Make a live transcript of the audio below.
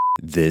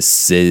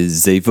This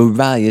is a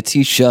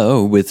variety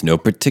show with no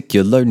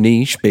particular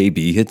niche,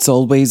 baby. It's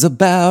always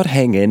about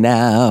hanging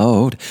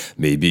out.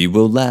 Maybe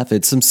we'll laugh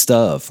at some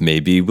stuff,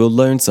 maybe we'll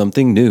learn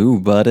something new,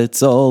 but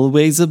it's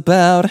always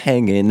about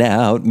hanging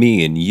out,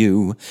 me and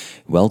you.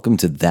 Welcome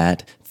to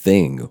That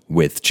Thing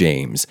with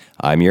James.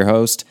 I'm your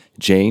host,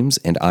 James,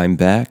 and I'm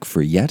back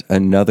for yet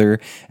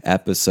another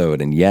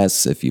episode. And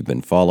yes, if you've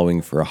been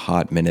following for a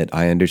hot minute,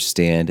 I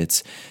understand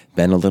it's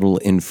been a little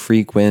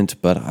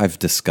infrequent, but I've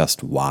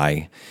discussed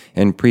why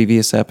in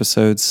previous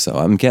episodes, so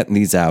I'm getting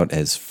these out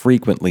as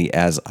frequently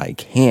as I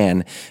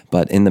can.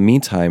 But in the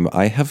meantime,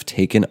 I have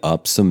taken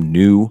up some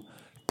new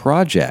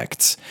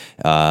projects.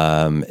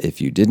 If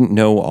you didn't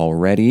know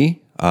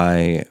already,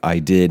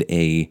 I did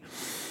a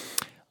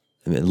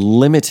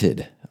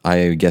limited,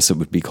 I guess it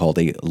would be called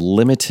a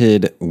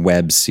limited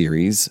web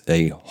series,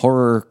 a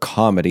horror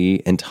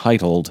comedy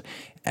entitled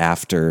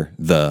After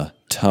the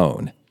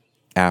Tone.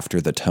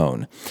 After the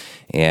Tone.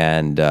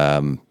 And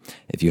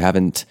if you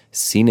haven't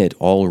seen it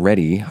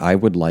already, I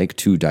would like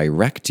to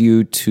direct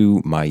you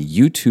to my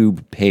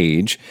YouTube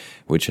page,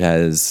 which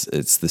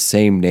it's the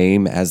same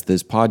name as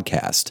this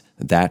podcast,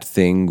 That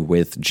Thing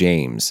with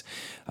James.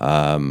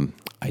 I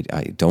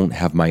don't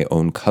have my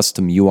own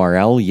custom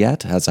URL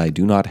yet, as I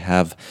do not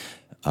have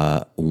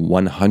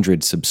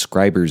 100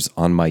 subscribers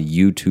on my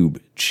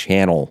YouTube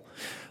channel.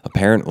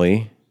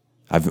 Apparently,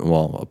 I've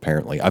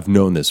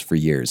known this for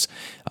years.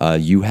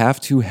 You have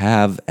to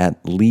have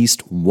at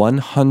least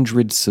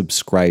 100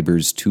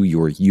 subscribers to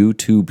your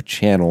YouTube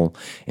channel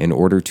in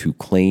order to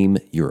claim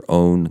your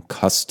own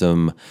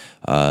custom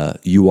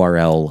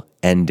URL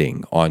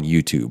ending on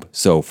YouTube.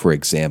 So, for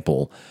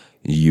example,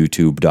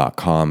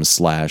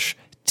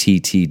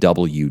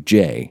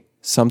 youtube.com/TTWJ,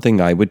 something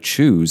I would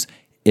choose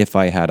if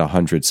I had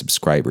 100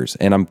 subscribers.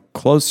 And I'm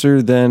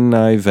closer than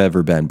I've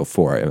ever been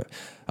before.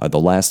 The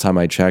last time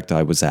I checked,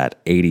 I was at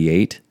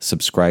 88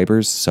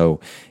 subscribers. So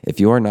if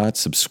you are not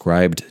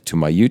subscribed to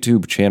my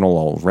YouTube channel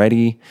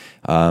already,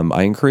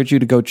 I encourage you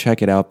to go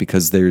check it out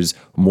because there's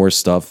more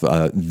stuff.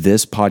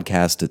 This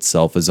podcast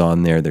itself is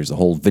on there. There's a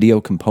whole video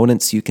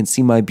component so you can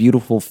see my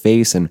beautiful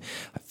face, and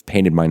I've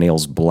painted my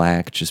nails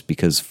black just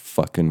because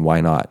fucking why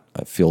not?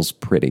 It feels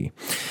pretty.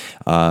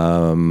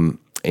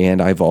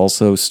 And I've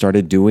also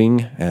started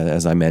doing,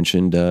 as I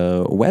mentioned,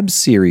 web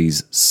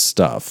series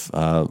stuff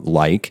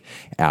like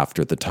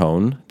After the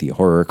Tone, the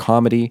horror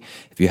comedy.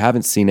 If you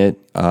haven't seen it,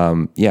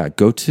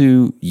 go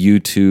to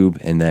YouTube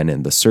and then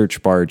in the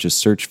search bar, just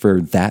search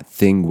for That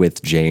Thing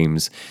with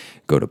James.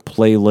 Go to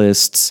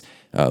playlists.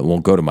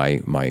 Go to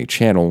my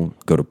channel,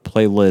 go to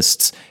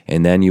playlists,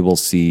 and then you will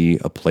see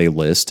a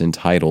playlist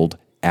entitled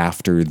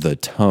After the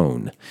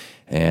Tone.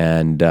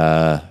 And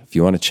if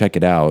you want to check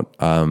it out,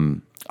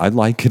 I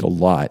like it a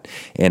lot,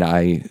 and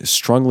I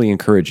strongly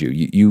encourage you.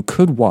 You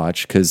could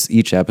watch, because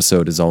each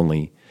episode is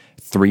only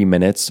 3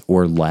 minutes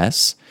or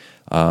less.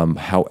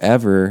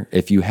 However,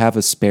 if you have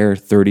a spare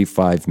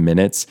 35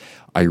 minutes,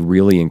 I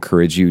really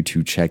encourage you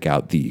to check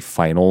out the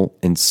final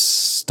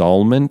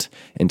installment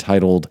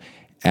entitled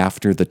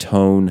After the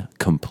Tone,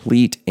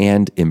 Complete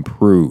and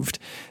Improved.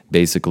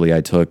 Basically,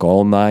 I took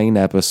all 9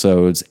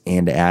 episodes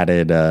and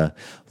added a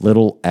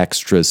little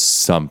extra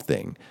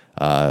something,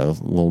 a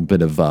little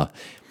bit of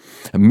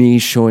me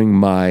showing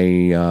my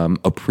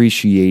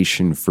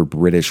appreciation for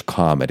British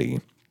comedy.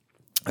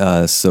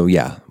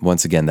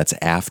 Once again, that's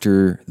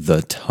After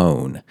the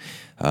Tone.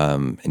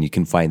 And you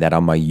can find that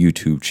on my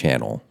YouTube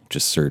channel.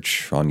 Just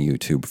search on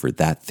YouTube for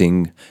That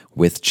Thing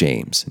with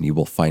James, and you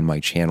will find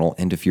my channel.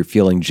 And if you're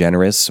feeling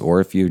generous,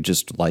 or if you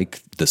just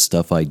like the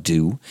stuff I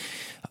do,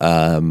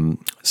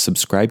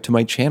 subscribe to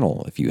my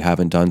channel if you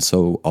haven't done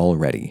so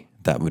already.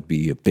 That would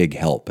be a big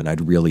help, and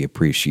I'd really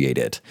appreciate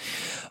it.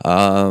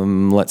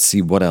 Let's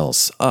see what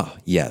else. Oh,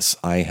 yes,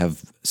 I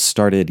have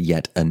started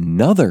yet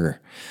another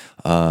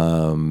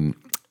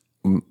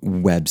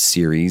web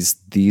series.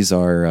 These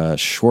are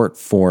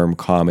short-form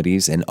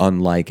comedies, and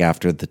unlike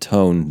After the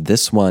Tone,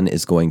 this one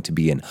is going to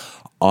be an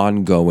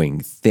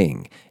ongoing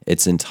thing.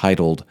 It's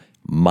entitled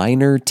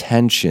Minor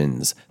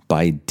Tensions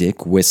by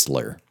Dick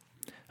Whistler.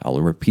 I'll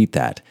repeat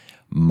that.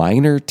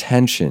 Minor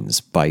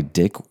Tensions by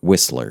Dick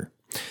Whistler.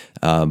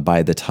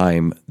 By the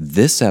time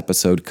this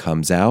episode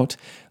comes out,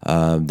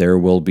 there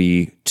will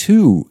be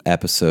 2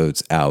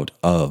 episodes out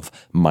of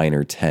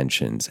Minor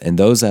Tensions. And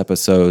those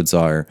episodes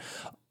are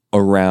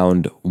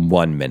around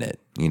 1 minute,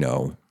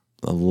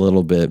 a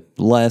little bit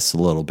less, a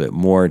little bit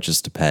more, it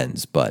just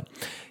depends. But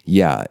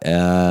yeah,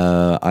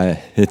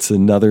 it's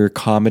another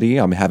comedy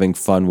I'm having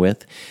fun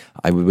with.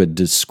 I would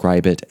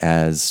describe it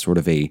as sort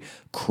of a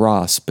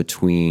cross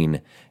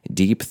between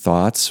Deep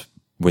Thoughts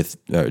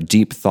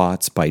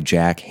by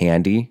Jack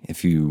Handey.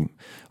 If you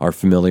are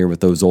familiar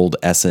with those old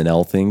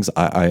SNL things,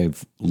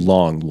 I've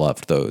long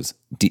loved those.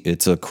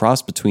 It's a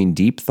cross between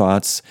Deep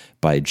Thoughts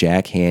by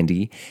Jack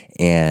Handey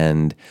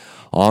and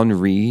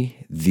Henri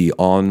the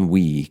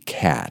Ennui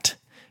Cat.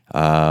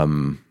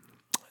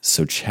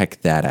 So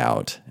check that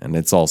out. And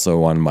it's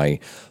also on my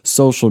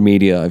social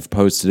media. I've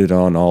posted it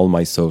on all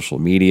my social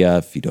media.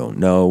 If you don't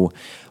know,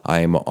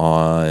 I'm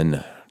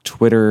on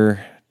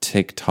Twitter,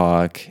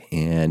 TikTok,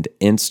 and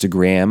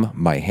Instagram.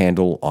 My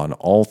handle on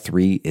all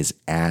three is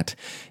at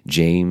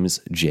James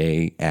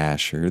J.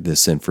 Asher.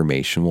 This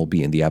information will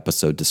be in the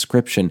episode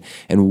description.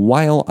 And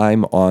while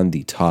I'm on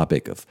the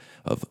topic of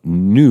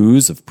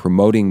news, of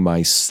promoting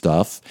my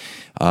stuff,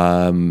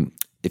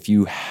 if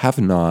you have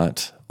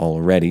not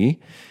already,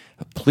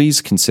 please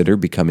consider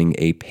becoming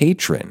a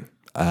patron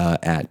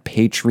at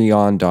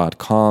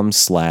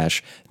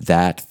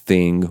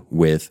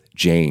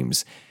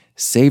patreon.com/thatthingwithjames.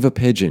 Save a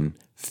pigeon,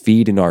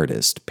 feed an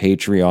artist.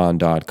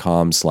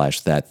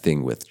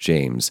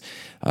 Patreon.com/thatthingwithjames.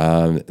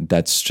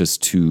 That's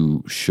just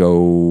to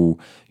show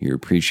your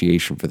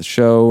appreciation for the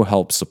show,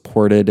 help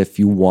support it if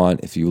you want,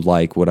 if you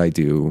like what I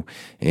do.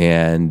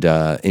 And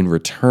in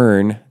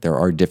return, there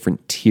are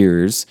different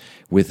tiers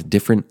with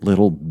different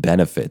little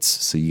benefits.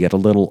 So you get a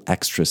little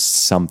extra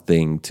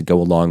something to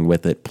go along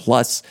with it,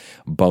 plus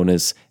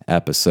bonus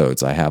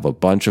episodes. I have a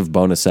bunch of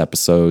bonus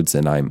episodes,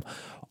 and I'm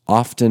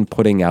often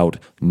putting out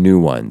new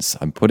ones.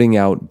 I'm putting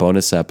out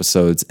bonus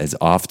episodes as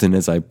often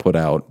as I put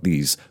out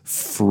these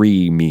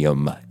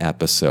freemium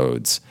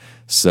episodes.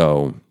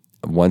 So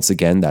once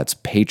again, that's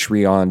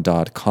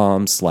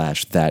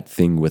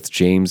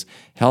patreon.com/thatthingwithjames.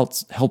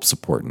 Help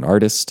support an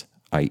artist,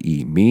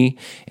 i.e. me.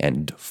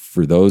 And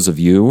for those of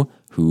you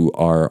who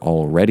are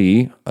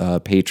already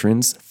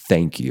patrons,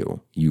 thank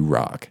you. You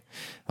rock.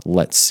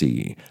 Let's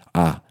see.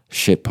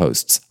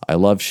 Shitposts. I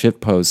love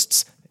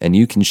shitposts. And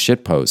you can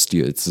shitpost.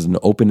 It's an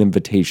open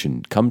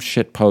invitation. Come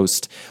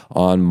shitpost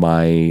on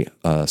my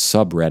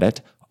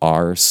subreddit,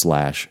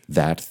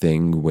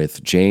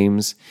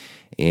 r/thatthingwithjames.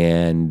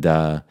 And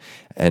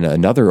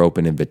another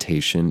open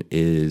invitation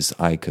is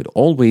I could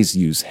always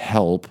use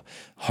help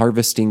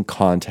harvesting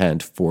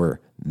content for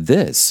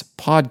this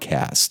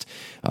podcast.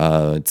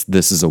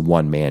 This is a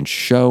one-man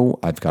show.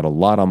 I've got a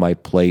lot on my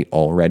plate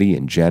already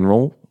in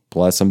general.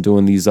 Plus, I'm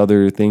doing these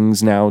other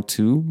things now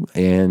too.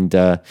 And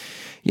I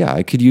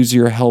could use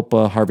your help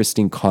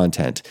harvesting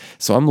content.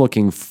 So I'm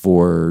looking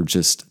for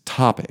just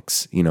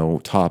topics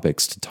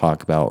to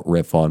talk about,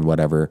 riff on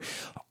whatever,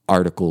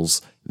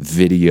 articles,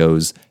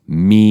 videos,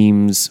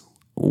 memes,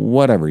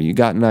 whatever. You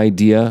got an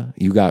idea,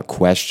 you got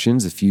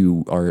questions, if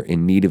you are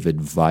in need of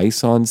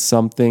advice on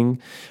something,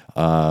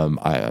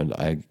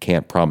 I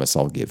can't promise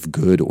I'll give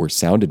good or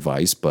sound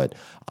advice, but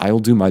I'll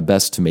do my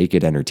best to make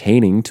it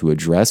entertaining to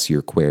address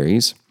your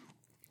queries.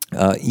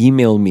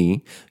 Email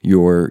me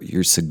your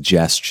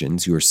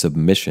suggestions, your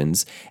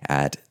submissions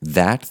at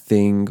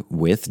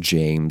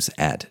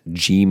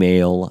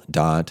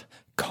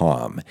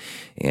thatthingwithjames@gmail.com.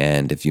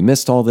 And if you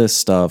missed all this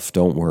stuff,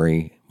 don't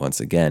worry.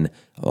 Once again,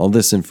 all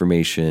this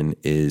information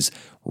is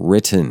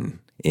written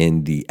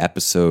in the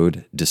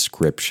episode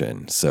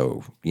description.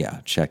 So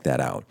check that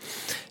out.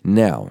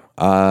 Now,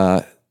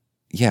 not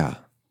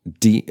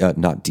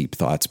Deep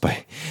Thoughts,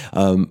 but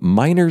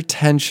Minor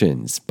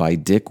Tensions by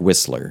Dick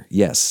Whistler.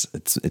 Yes,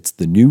 it's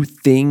the new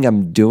thing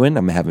I'm doing.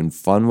 I'm having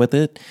fun with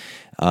it.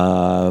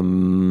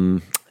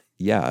 And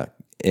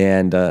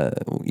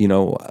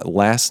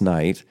last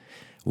night,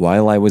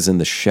 while I was in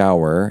the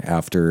shower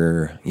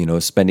after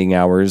spending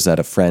hours at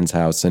a friend's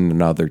house in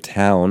another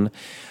town,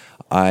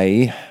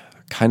 I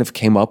kind of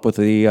came up with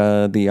the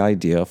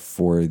idea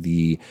for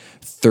the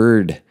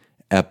third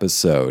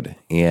episode.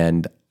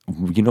 And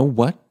you know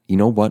what?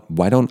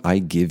 Why don't I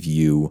give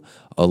you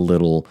a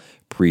little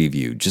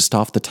preview just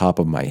off the top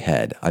of my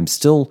head? I'm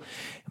still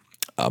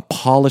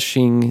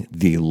polishing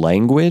the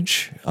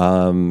language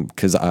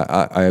because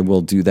I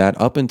will do that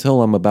up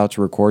until I'm about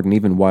to record. And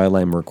even while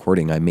I'm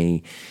recording, I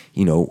may,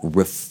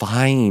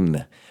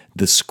 refine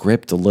the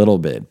script a little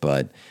bit.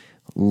 But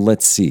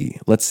let's see.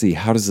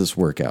 How does this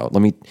work out?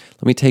 Let me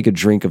take a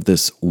drink of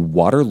this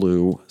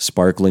Waterloo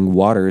sparkling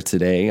water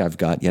today. I've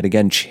got yet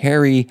again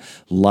cherry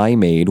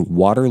limeade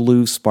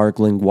Waterloo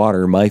sparkling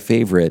water, my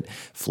favorite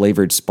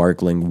flavored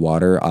sparkling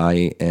water.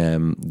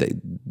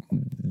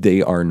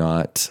 They are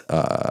not.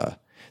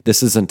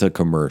 This isn't a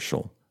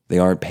commercial. They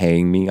aren't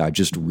paying me. I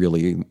just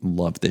really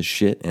love this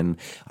shit, and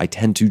I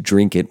tend to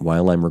drink it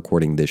while I'm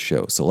recording this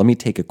show. So let me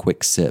take a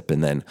quick sip,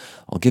 and then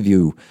I'll give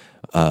you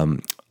a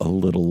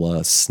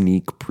little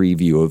sneak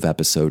preview of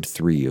episode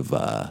 3 of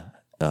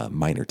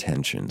Minor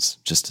Tensions.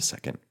 Just a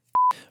second.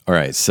 All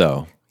right,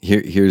 so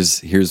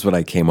here's what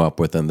I came up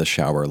with in the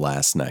shower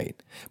last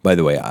night. By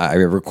the way, I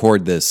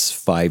record this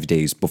 5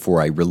 days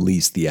before I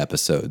release the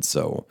episode,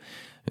 so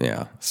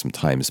some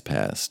time's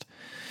passed.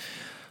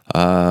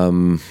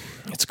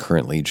 It's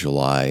currently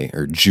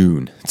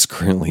June. It's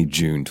currently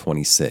June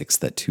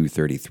 26th at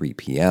 2:33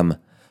 p.m.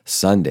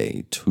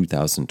 Sunday,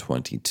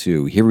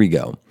 2022. Here we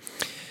go.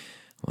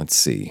 Let's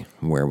see.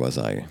 Where was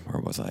I?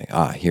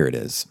 Here it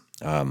is.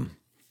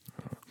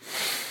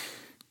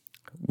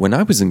 When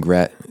I was in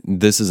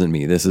this isn't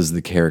me. This is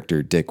the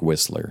character Dick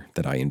Whistler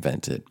that I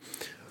invented.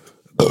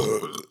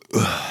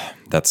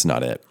 That's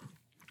not it.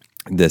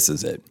 This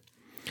is it.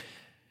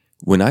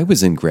 When I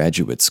was in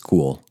graduate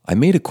school, I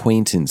made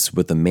acquaintance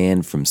with a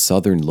man from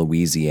southern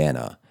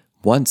Louisiana.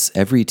 Once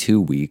every 2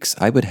 weeks,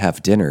 I would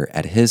have dinner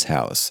at his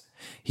house.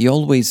 He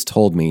always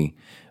told me,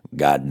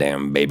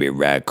 Goddamn baby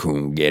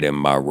raccoon, get in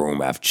my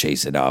room. I've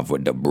chased it off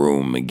with the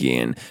broom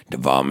again. The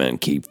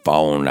vomit keep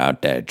falling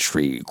out that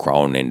tree,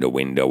 crawling in the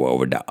window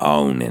over the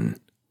awning.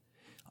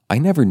 I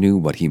never knew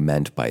what he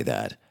meant by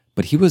that,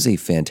 but he was a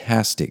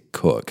fantastic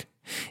cook.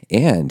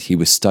 And he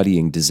was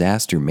studying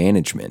disaster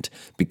management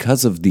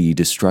because of the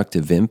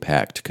destructive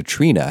impact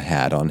Katrina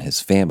had on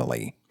his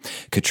family.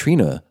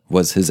 Katrina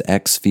was his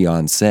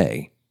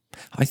ex-fiancée.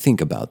 I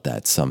think about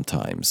that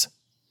sometimes.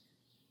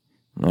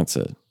 That's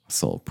a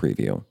little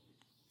preview.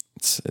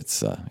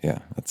 Yeah,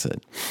 that's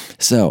it.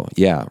 So,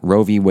 yeah,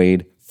 Roe v.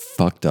 Wade,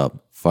 fucked up,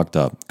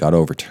 got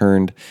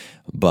overturned,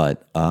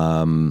 but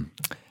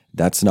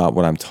that's not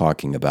what I'm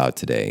talking about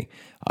today.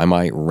 I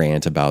might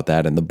rant about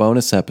that in the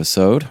bonus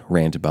episode,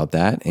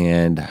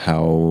 and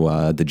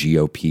how the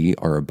GOP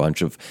are a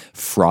bunch of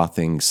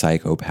frothing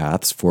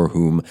psychopaths for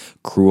whom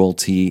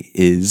cruelty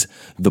is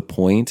the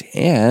point,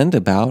 and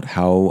about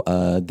how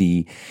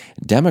the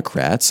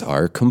Democrats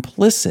are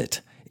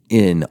complicit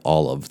in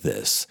all of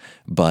this.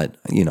 But,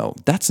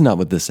 that's not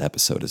what this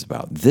episode is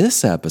about.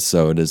 This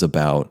episode is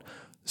about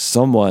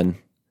someone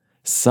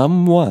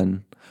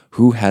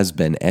who has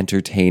been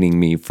entertaining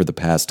me for the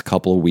past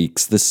couple of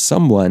weeks. This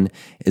someone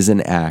is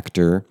an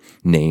actor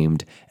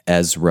named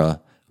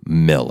Ezra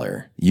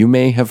Miller. You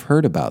may have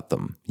heard about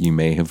them. You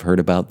may have heard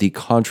about the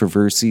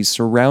controversy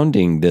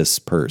surrounding this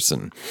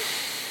person.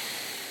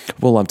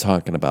 Well, I'm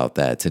talking about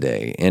that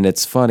today. And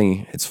it's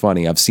funny.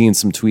 I've seen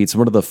some tweets.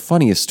 One of the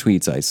funniest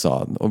tweets I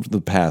saw over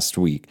the past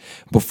week,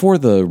 before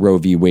the Roe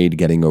v. Wade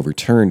getting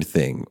overturned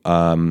thing,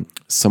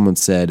 someone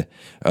said,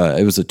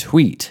 it was a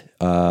tweet,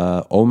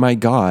 oh my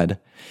God,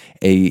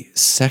 a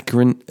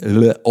second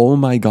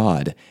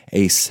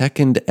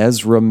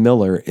Ezra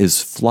Miller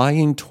is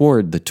flying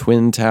toward the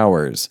Twin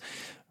Towers.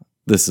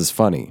 This is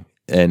funny.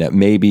 And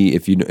maybe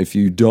if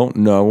you don't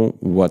know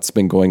what's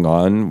been going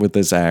on with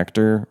this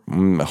actor,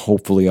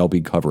 hopefully I'll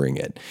be covering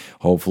it.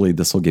 Hopefully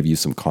this will give you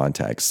some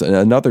context.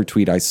 Another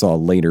tweet I saw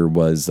later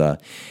was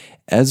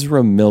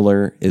Ezra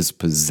Miller is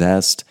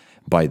possessed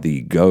by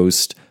the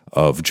ghost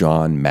of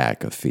John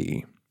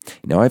McAfee.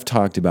 Now, I've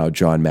talked about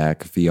John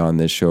McAfee on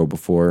this show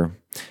before.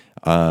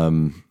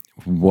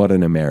 What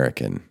an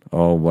American.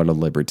 Oh, what a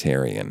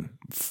libertarian.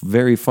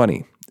 Very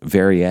funny.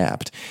 Very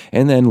apt.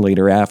 And then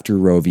later, after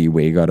Roe v.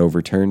 Wade got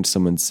overturned,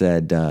 someone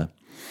said,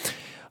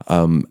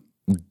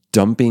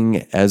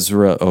 dumping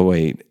Ezra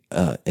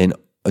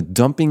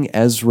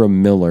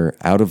Miller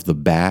out of the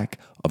back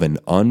of an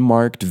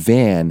unmarked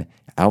van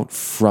out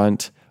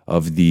front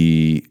of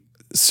the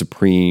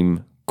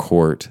Supreme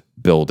Court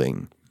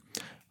building.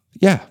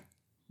 Yeah,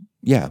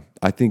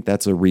 I think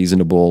that's a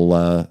reasonable,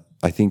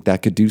 I think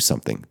that could do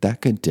something.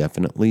 That could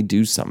definitely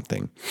do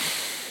something.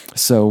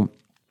 So,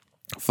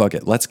 fuck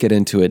it. Let's get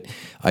into it.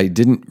 I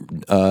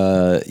didn't,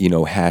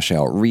 hash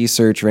out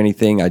research or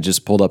anything. I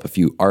just pulled up a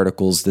few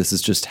articles. This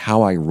is just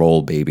how I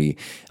roll, baby.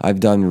 I've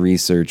done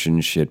research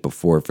and shit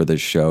before for this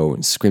show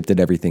and scripted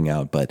everything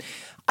out, but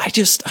I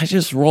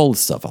just roll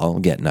stuff. I'll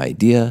get an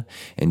idea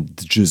and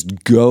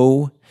just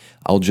go.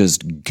 I'll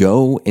just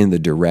go in the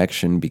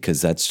direction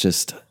because that's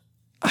just,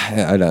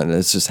 I don't know.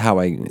 It's just how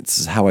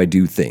I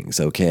do things.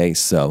 Okay.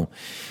 So,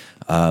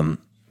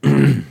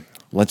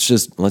 let's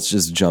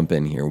just jump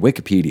in here.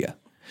 Wikipedia.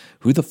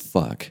 Who the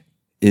fuck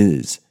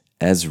is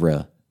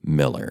Ezra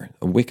Miller?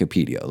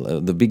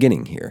 Wikipedia, the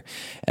beginning here.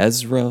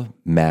 Ezra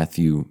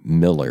Matthew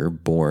Miller,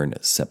 born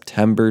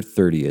September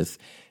 30th,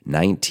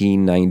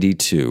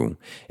 1992,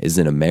 is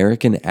an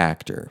American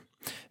actor.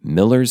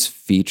 Miller's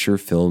feature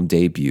film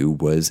debut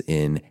was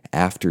in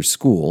After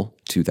School,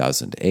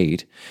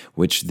 2008,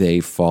 which they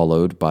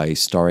followed by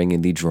starring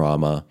in the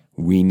drama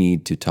We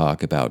Need to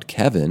Talk About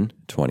Kevin,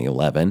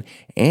 2011,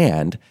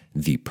 and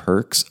The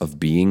Perks of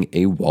Being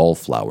a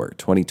Wallflower,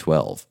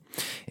 2012.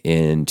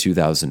 In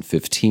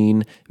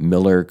 2015,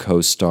 Miller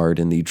co-starred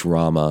in the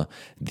drama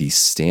The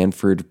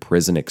Stanford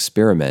Prison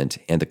Experiment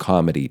and the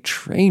comedy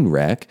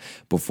Trainwreck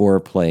before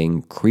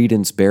playing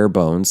Credence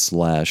Barebones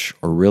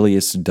 /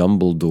 Aurelius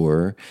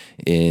Dumbledore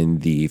in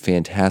the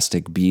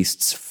Fantastic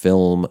Beasts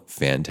film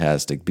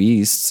Fantastic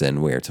Beasts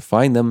and Where to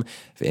Find Them,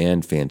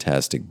 and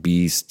Fantastic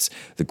Beasts,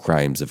 The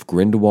Crimes of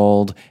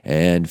Grindelwald,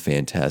 and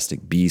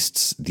Fantastic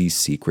Beasts, The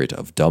Secret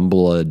of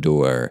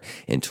Dumbledore.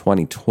 In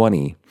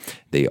 2020,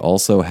 they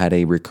also had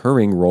a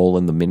recurring role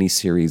in the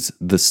miniseries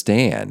The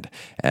Stand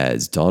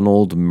as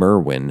Donald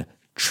Merwin,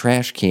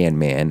 Trash Can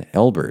Man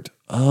Albert.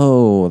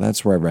 Oh,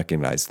 that's where I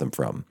recognize them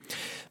from.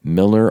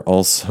 Miller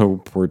also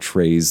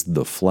portrays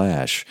The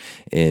Flash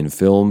in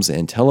films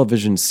and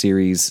television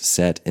series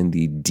set in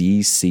the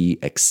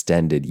DC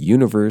Extended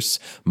Universe,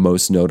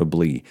 most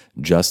notably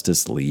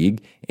Justice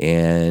League,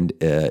 and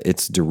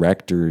its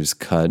director's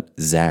cut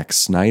Zack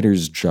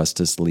Snyder's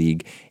Justice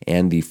League,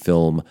 and the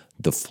film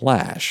The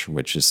Flash,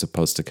 which is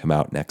supposed to come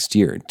out next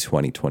year,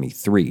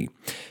 2023.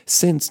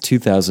 Since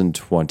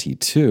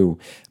 2022,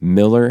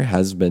 Miller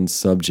has been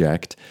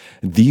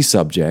the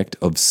subject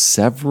of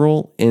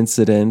several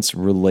incidents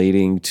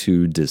relating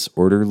to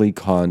disorderly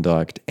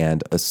conduct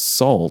and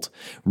assault,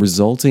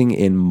 resulting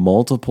in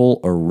multiple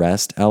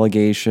arrest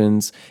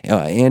allegations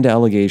and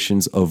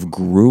allegations of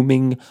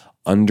grooming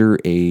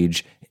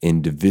underage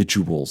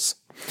individuals.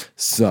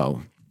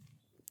 So,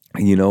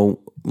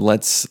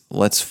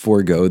 let's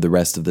forego the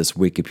rest of this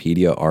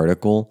Wikipedia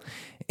article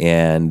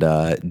and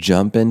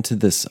jump into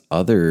this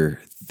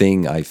other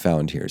thing I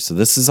found here. So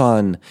this is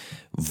on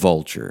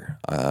Vulture.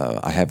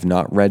 I have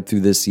not read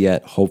through this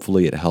yet.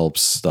 Hopefully it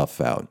helps stuff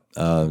out.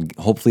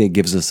 Hopefully it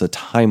gives us a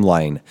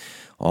timeline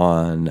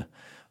on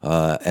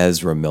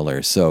Ezra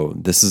Miller. So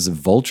this is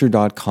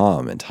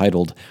vulture.com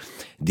entitled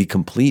The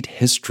Complete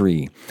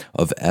History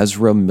of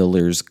Ezra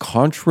Miller's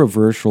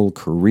Controversial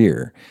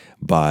Career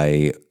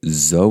by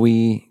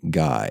Zoe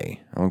Guy.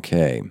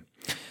 Okay.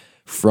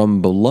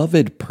 From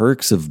beloved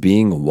perks of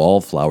being a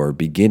wallflower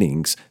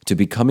beginnings to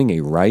becoming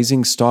a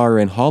rising star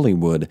in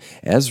Hollywood,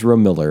 Ezra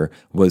Miller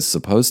was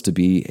supposed to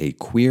be a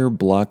queer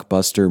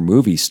blockbuster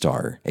movie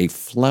star, a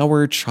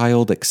flower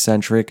child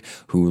eccentric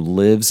who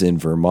lives in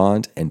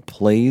Vermont and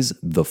plays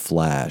The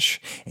Flash,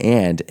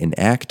 and an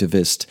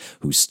activist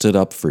who stood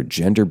up for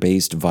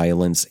gender-based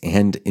violence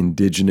and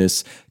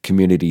indigenous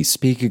communities.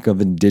 Speaking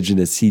of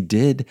indigenous, he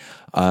did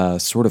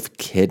sort of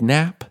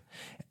kidnap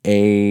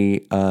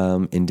a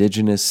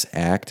indigenous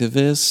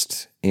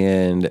activist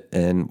and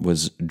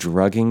was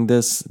drugging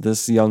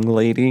this young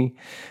lady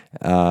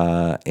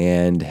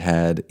and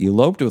had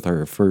eloped with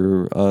her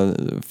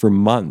for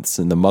months,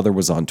 and the mother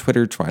was on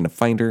Twitter trying to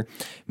find her.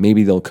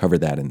 Maybe they'll cover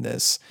that in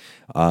this.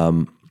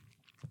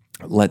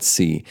 Let's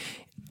see.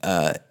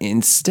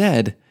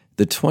 Instead,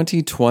 the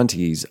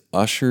 2020s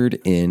ushered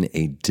in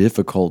a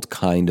difficult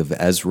kind of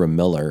Ezra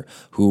Miller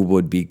who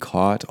would be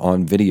caught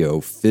on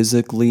video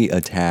physically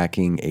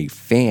attacking a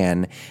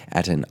fan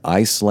at an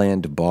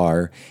Iceland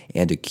bar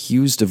and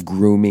accused of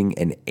grooming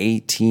an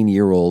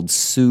 18-year-old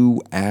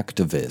Sioux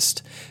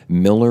activist.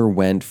 Miller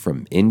went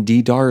from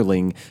indie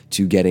darling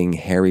to getting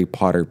Harry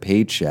Potter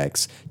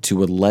paychecks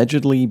to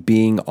allegedly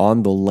being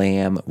on the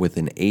lam with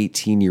an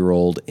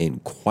 18-year-old in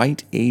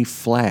quite a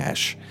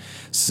flash.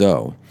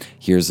 So,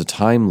 here's a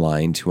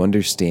timeline to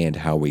understand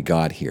how we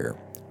got here.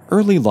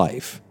 Early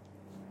life.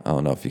 I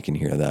don't know if you can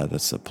hear that.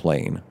 That's a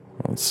plane.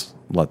 Let's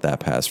let that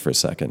pass for a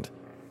second.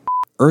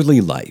 Early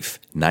life,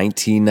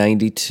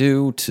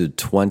 1992 to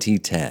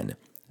 2010.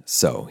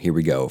 So, here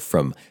we go.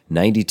 From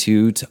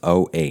 92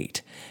 to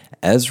 08.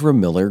 Ezra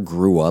Miller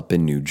grew up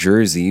in New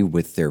Jersey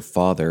with their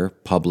father,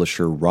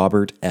 publisher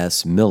Robert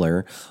S.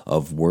 Miller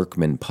of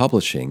Workman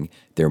Publishing,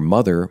 their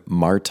mother,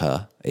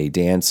 Marta, a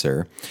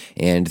dancer,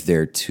 and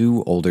their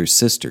two older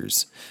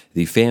sisters.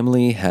 The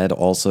family had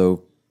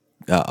also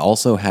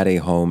had a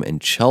home in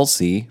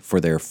Chelsea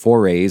for their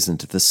forays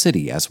into the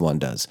city, as one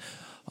does.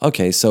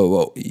 Okay,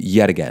 so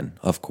yet again,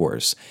 of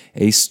course,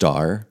 a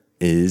star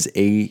is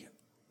a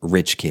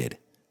rich kid.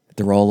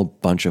 They're all a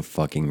bunch of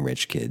fucking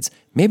rich kids.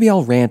 Maybe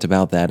I'll rant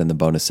about that in the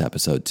bonus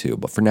episode too,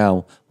 but for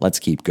now, let's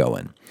keep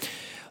going.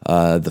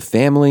 The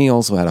family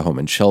also had a home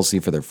in Chelsea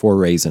for their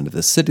forays into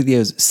the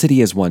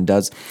city as one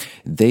does.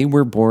 They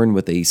were born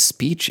with a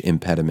speech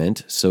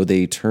impediment, so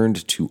they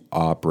turned to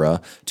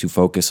opera to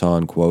focus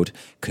on, quote,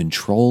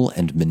 control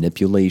and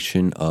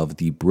manipulation of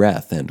the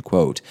breath, end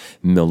quote.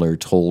 Miller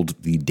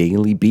told the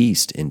Daily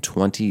Beast in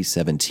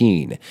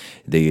 2017.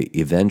 They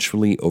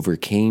eventually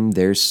overcame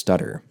their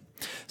stutter.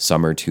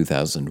 Summer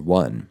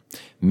 2001.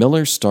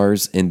 Miller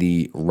stars in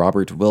the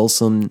Robert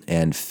Wilson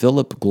and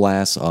Philip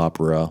Glass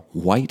opera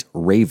White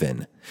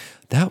Raven.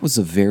 That was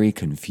a very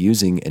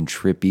confusing and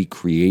trippy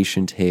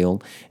creation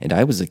tale, and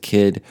I was a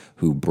kid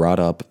who brought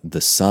up the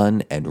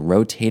sun and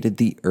rotated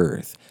the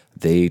earth,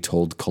 they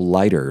told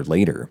Collider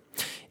later.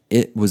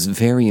 It was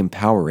very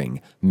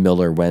empowering.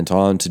 Miller went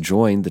on to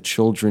join the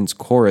children's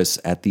chorus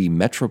at the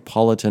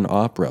Metropolitan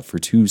Opera for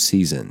 2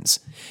 seasons.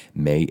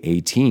 May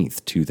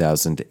 18th,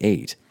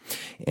 2008.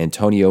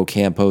 Antonio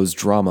Campo's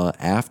drama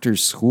After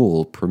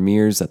School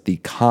premieres at the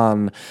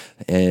Cannes,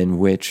 in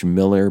which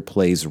Miller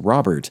plays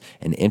Robert,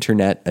 an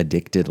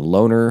internet-addicted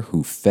loner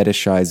who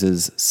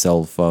fetishizes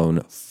cell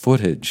phone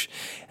footage.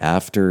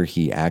 After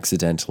he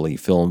accidentally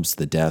films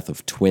the death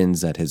of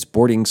twins at his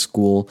boarding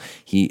school,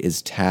 he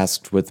is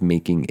tasked with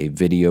making a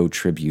video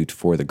tribute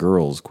for the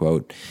girls,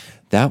 quote,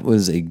 that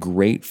was a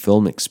great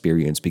film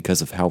experience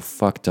because of how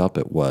fucked up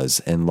it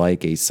was and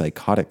like a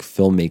psychotic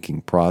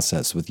filmmaking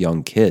process with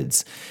young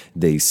kids,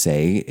 they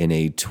say in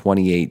a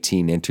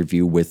 2018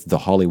 interview with The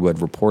Hollywood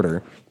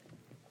Reporter.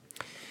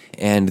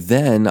 And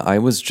then I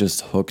was just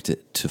hooked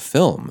to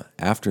film.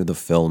 After the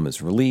film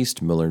is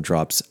released, Miller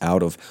drops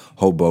out of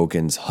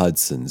Hoboken's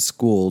Hudson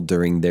School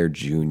during their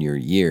junior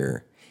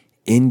year.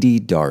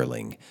 Indie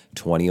Darling,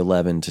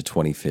 2011 to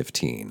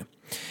 2015.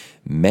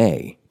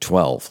 May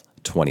 12th,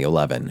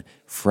 2011.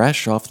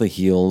 Fresh off the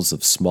heels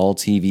of small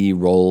TV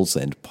roles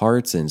and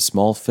parts in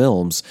small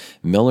films,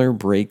 Miller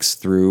breaks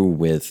through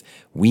with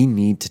We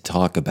Need to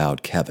Talk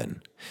About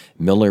Kevin.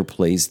 Miller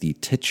plays the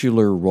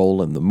titular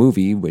role in the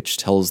movie, which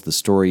tells the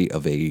story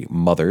of a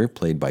mother,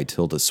 played by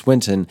Tilda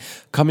Swinton,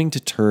 coming to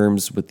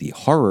terms with the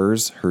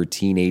horrors her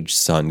teenage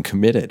son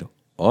committed.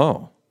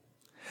 Oh.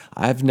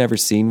 I've never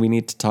seen We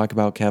Need to Talk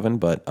About Kevin,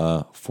 but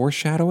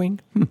foreshadowing?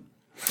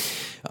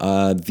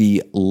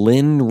 The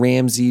Lynn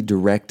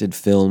Ramsey-directed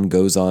film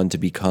goes on to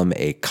become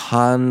a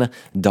Cannes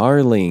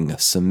darling,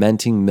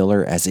 cementing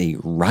Miller as a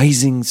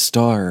rising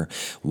star.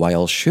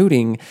 While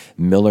shooting,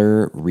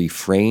 Miller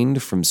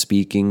refrained from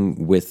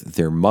speaking with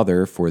their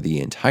mother for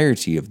the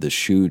entirety of the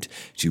shoot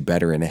to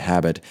better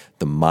inhabit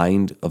the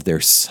mind of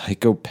their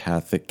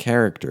psychopathic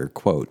character.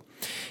 Quote,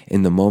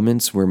 in the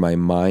moments where my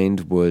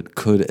mind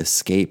could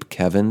escape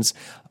Kevin's,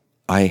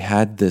 I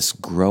had this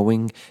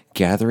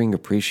gathering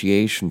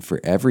appreciation for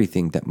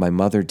everything that my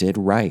mother did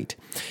right.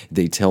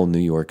 They tell New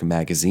York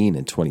Magazine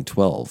in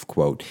 2012,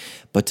 quote,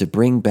 but to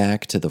bring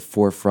back to the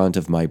forefront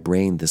of my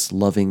brain this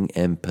loving,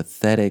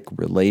 empathetic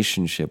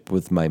relationship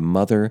with my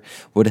mother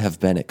would have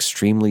been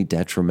extremely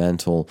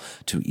detrimental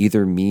to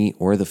either me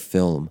or the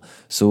film,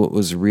 so it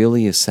was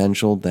really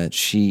essential that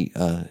she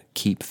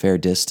keep fair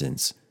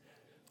distance.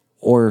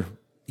 Or,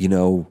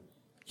 you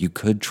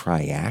could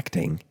try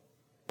acting.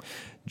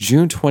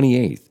 June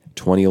 28th,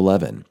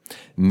 2011.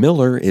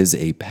 Miller is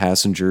a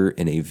passenger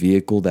in a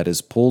vehicle that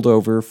is pulled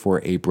over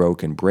for a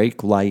broken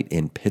brake light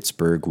in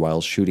Pittsburgh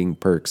while shooting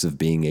Perks of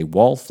Being a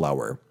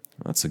Wallflower.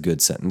 That's a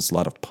good sentence, a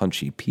lot of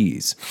punchy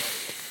P's.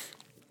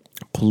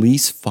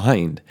 Police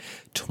find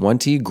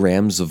 20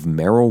 grams of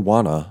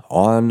marijuana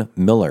on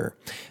Miller.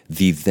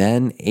 The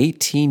then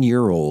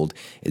 18-year-old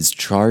is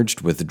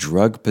charged with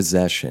drug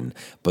possession,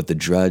 but the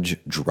judge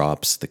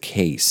drops the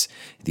case.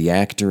 The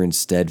actor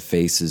instead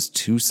faces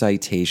 2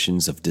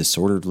 citations of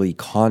disorderly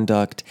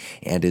conduct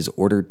and is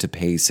ordered to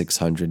pay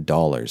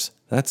 $600.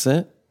 That's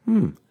it?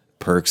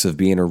 Perks of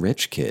Being a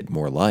Rich Kid,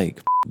 more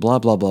like. Blah,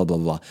 blah, blah, blah,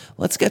 blah.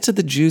 Let's get to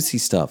the juicy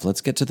stuff.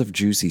 Let's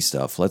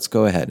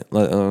go ahead.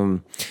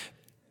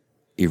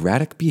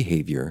 Erratic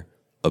behavior,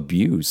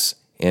 abuse,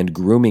 and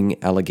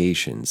grooming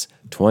allegations,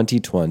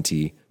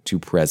 2020 to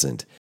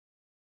present.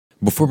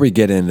 Before we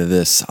get into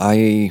this,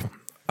 I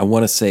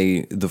want to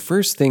say the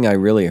first thing I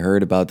really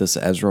heard about this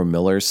Ezra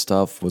Miller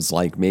stuff was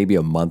like maybe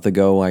a month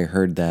ago. I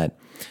heard that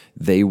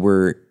they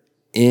were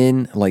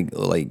in, like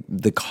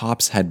the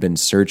cops had been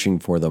searching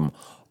for them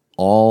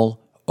all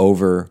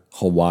over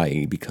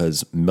Hawaii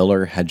because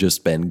Miller had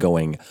just been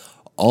going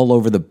all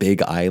over the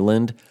Big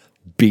Island,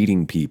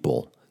 beating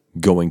people.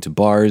 Going to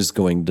bars,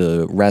 going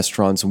to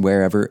restaurants, and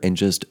wherever, and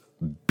just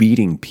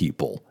beating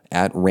people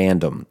at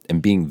random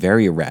and being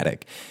very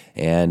erratic.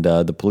 And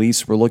the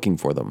police were looking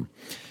for them.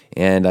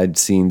 And I'd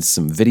seen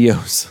some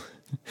videos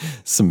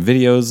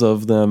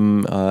of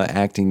them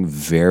acting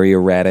very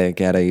erratic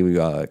at a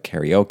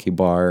karaoke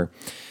bar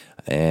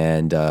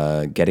and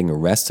getting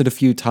arrested a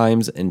few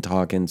times and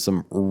talking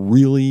some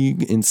really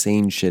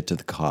insane shit to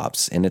the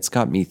cops. And it's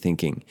got me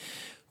thinking,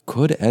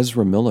 could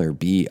Ezra Miller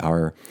be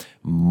our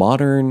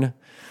modern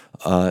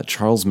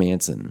Charles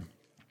Manson?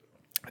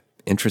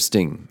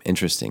 Interesting.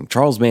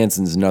 Charles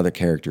Manson's another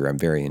character I'm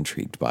very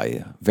intrigued by,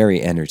 a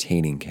very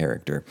entertaining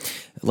character.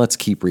 Let's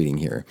keep reading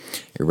here.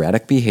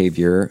 Erratic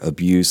behavior,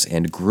 abuse,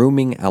 and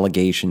grooming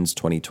allegations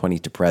 2020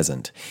 to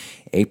present.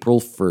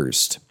 April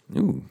 1st,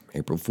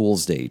 April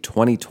Fool's Day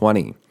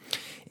 2020.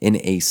 In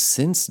a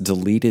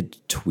since-deleted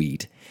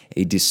tweet,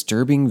 a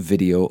disturbing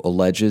video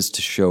alleges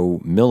to show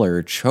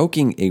Miller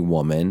choking a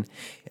woman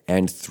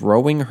and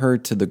throwing her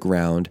to the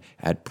ground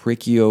at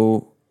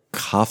Prikio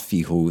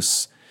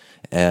Kaffihus,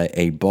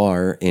 a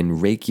bar in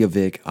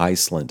Reykjavik,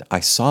 Iceland. I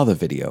saw the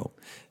video.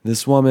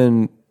 This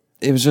woman,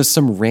 it was just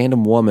some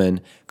random woman,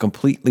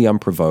 completely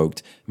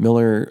unprovoked.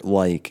 Miller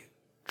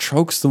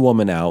chokes the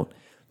woman out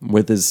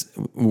with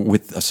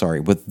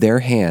their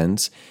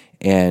hands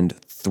and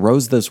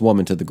throws this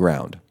woman to the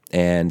ground.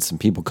 And some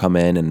people come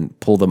in and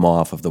pull them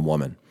off of the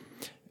woman.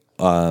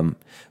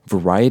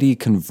 Variety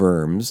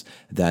confirms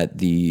that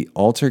the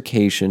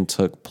altercation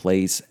took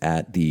place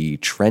at the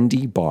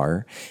Trendy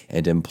Bar,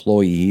 and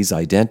employees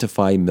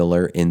identify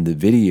Miller in the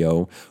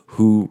video,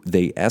 who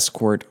they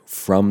escort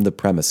from the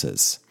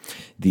premises.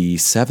 The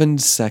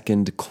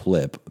 7-second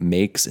clip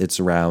makes its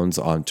rounds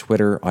on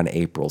Twitter on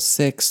April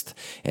 6th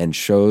and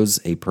shows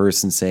a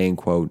person saying,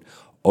 quote,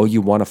 "Oh, you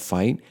want to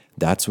fight?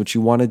 That's what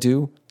you want to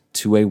do?"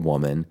 to a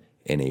woman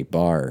in a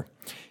bar.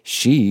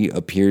 She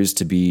appears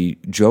to be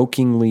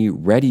jokingly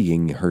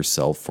readying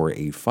herself for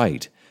a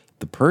fight.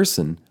 The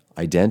person,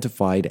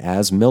 identified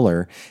as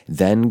Miller,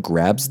 then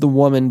grabs the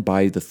woman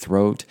by the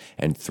throat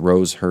and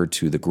throws her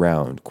to the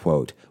ground.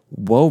 Quote,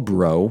 "Whoa,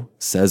 bro,"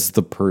 says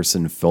the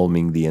person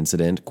filming the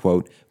incident.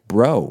 Quote,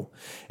 "Bro."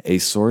 A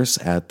source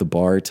at the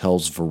bar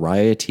tells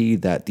Variety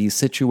that the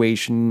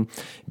situation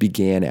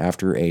began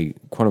after a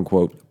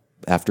quote-unquote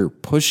after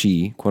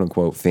pushy,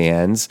 quote-unquote,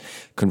 fans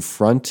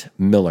confront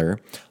Miller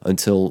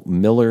until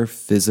Miller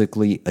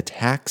physically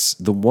attacks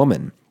the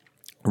woman.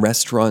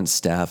 Restaurant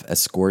staff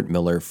escort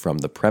Miller from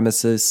the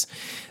premises.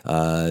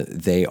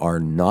 They are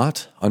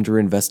not under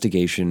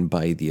investigation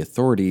by the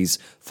authorities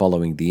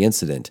following the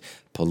incident,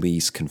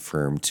 police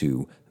confirmed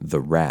to The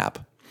Wrap.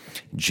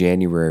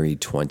 January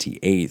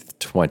 28th,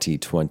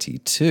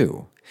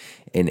 2022.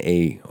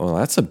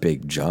 That's a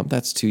big jump.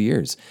 That's 2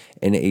 years.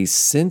 In a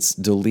since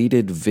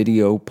deleted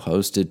video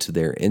posted to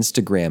their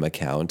Instagram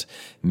account,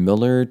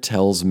 Miller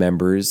tells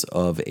members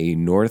of a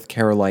North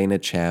Carolina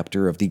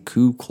chapter of the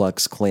Ku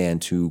Klux Klan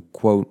to,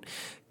 quote,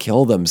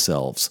 kill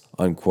themselves,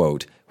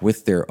 unquote,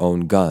 with their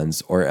own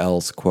guns, or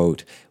else,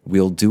 quote,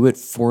 we'll do it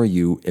for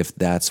you if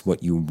that's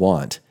what you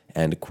want,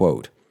 end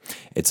quote.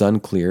 It's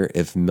unclear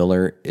if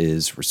Miller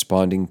is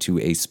responding to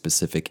a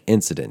specific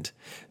incident.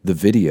 The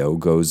video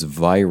goes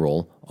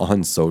viral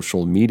on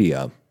social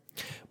media.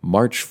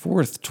 March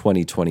 4th,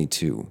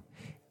 2022.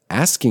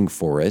 Asking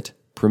for It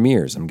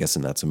premieres. I'm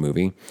guessing that's a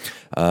movie.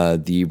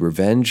 The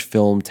revenge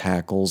film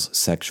tackles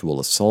sexual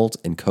assault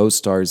and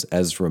co-stars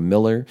Ezra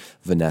Miller,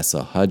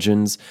 Vanessa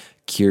Hudgens,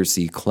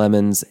 Kiersey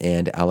Clemens,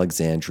 and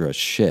Alexandra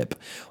Shipp.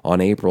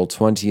 On April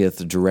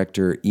 20th,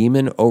 director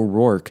Eamon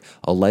O'Rourke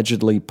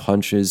allegedly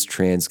punches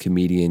trans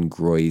comedian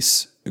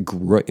Grace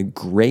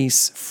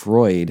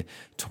Freud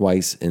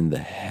twice in the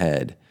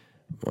head.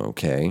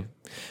 Okay.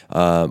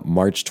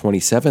 March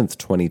 27th,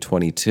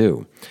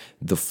 2022.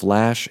 The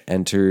Flash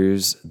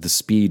enters the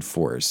Speed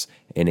Force.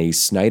 In a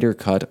Snyder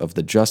cut of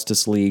the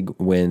Justice League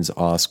wins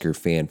Oscar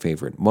fan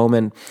favorite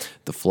moment.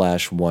 The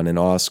Flash won an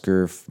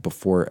Oscar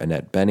before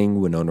Annette Bening,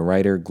 Winona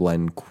Ryder,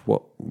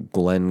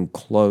 Glenn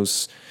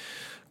Close,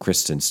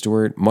 Kristen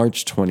Stewart.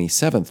 March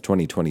 27th,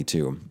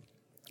 2022.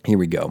 Here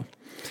we go.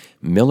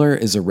 Miller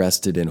is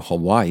arrested in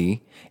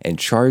Hawaii and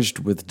charged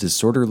with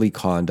disorderly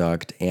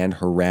conduct and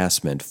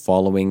harassment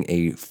following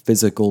a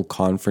physical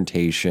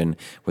confrontation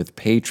with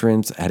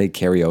patrons at a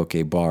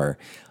karaoke bar.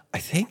 I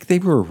think they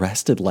were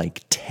arrested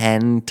like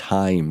 10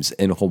 times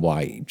in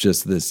Hawaii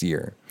just this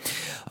year.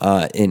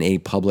 In a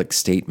public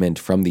statement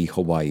from the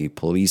Hawaii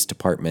Police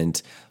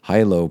Department,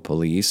 Hilo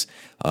Police,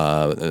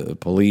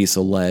 police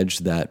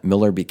alleged that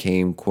Miller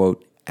became,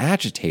 quote,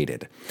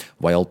 agitated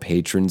while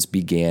patrons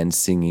began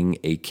singing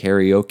a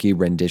karaoke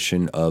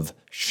rendition of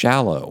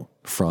Shallow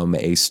from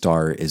A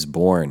Star Is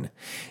Born.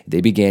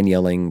 They began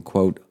yelling,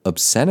 quote,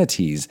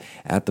 obscenities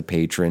at the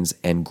patrons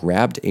and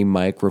grabbed a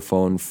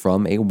microphone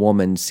from a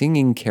woman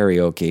singing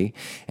karaoke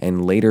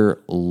and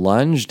later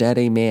lunged at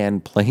a man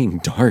playing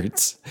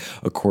darts,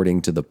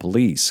 according to the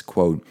police.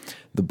 Quote,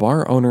 the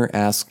bar owner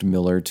asked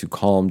Miller to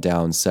calm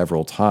down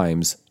several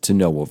times to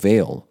no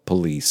avail,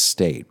 police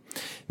state.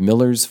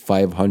 Miller's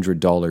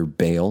 $500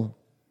 bail,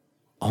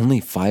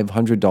 only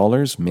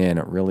 $500? Man,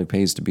 it really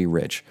pays to be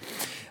rich.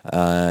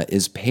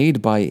 Is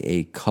paid by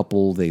a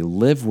couple they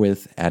live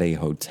with at a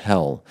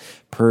hotel.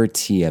 Per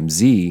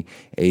TMZ,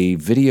 a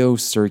video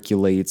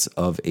circulates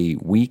of a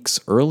week's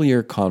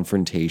earlier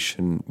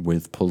confrontation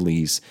with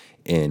police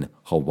in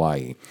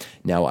Hawaii.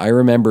 Now, I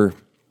remember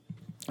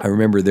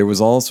there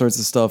was all sorts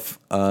of stuff.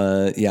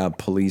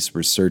 Police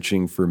were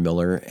searching for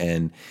Miller,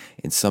 and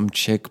some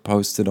chick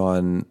posted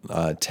on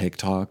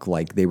TikTok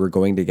like they were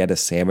going to get a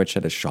sandwich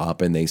at a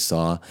shop and they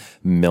saw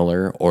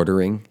Miller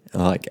ordering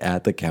like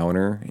at the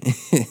counter.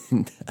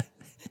 and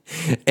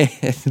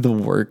the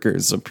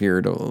workers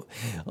appeared a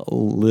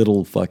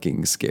little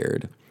fucking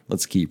scared.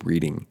 Let's keep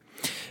reading.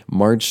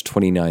 March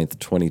 29th,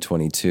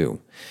 2022.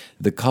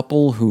 The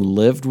couple who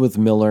lived with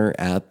Miller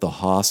at the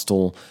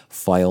hostel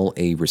file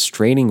a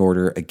restraining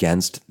order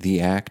against the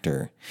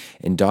actor.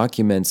 In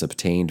documents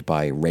obtained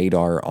by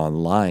Radar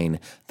Online,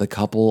 the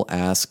couple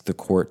asked the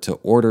court to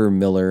order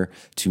Miller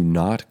to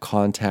not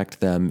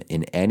contact them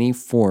in any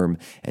form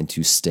and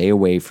to stay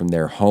away from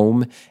their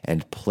home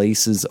and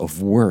places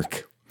of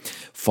work.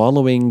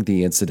 Following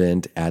the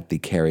incident at the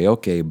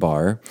karaoke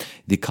bar,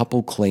 the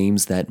couple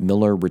claims that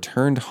Miller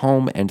returned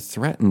home and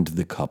threatened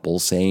the couple,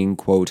 saying,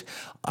 quote,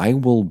 I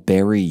will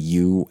bury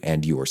you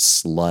and your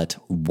slut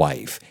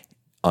wife,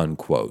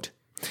 unquote.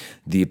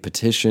 The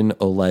petition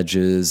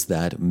alleges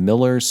that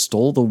Miller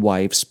stole the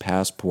wife's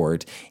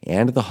passport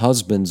and the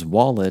husband's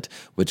wallet,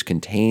 which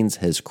contains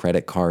his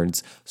credit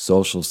cards,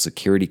 social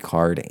security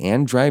card,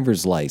 and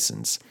driver's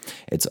license.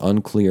 It's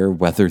unclear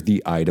whether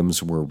the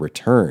items were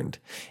returned.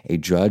 A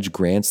judge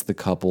grants the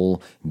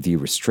couple the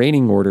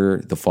restraining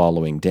order the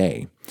following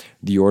day.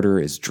 The order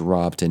is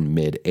dropped in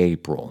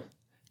mid-April.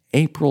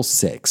 April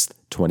 6th,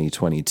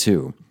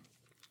 2022.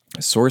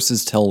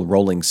 Sources tell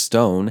Rolling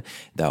Stone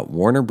that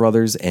Warner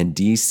Brothers and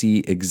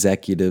DC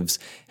executives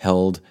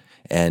held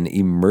an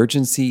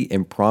emergency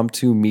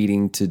impromptu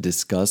meeting to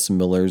discuss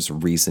Miller's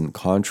recent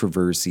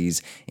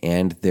controversies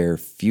and their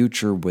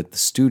future with the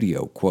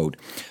studio. Quote,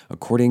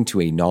 according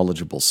to a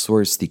knowledgeable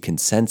source, the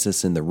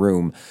consensus in the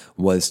room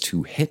was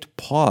to hit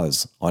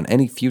pause on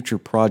any future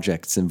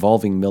projects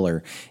involving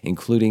Miller,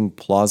 including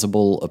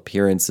plausible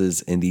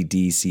appearances in the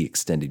DC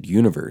Extended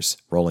Universe,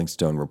 Rolling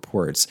Stone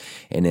reports.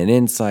 And an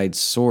inside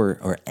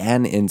source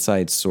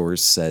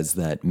says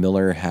that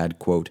Miller had,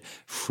 quote,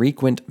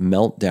 frequent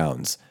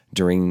meltdowns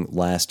during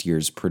last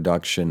year's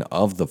production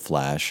of The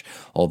Flash,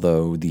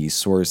 although the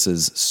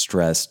sources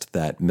stressed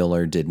that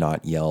Miller did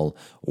not yell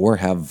or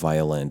have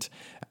violent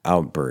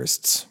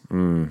outbursts.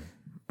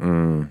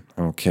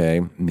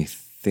 Okay,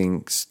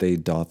 methinks they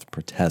doth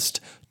protest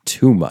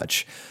too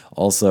much.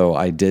 Also,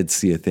 I did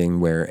see a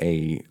thing where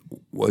a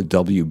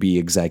WB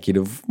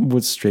executive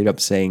was straight up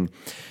saying,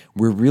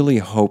 we're really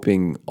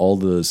hoping all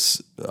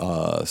this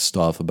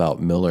stuff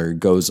about Miller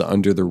goes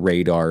under the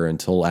radar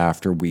until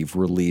after we've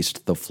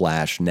released The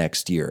Flash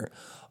next year.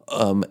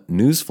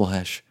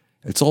 Newsflash,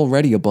 it's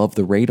already above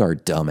the radar,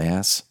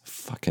 dumbass.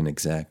 Fucking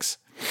execs.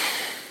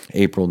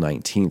 April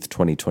 19th,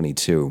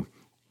 2022.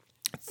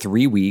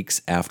 3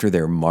 weeks after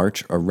their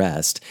March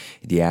arrest,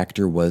 the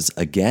actor was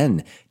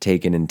again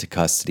taken into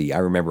custody. I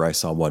remember I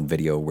saw one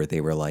video where they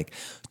were like,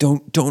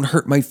 don't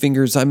hurt my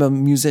fingers. I'm a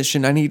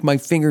musician. I need my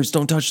fingers.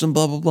 Don't touch them,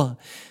 blah, blah, blah.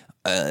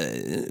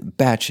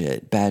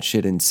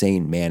 Batshit,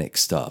 insane, manic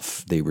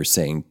stuff they were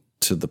saying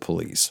to the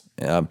police.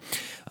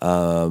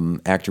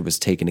 Actor was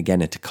taken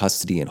again into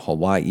custody in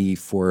Hawaii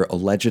for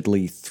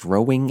allegedly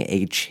throwing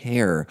a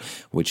chair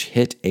which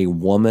hit a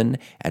woman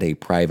at a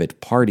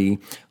private party,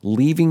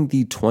 leaving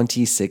the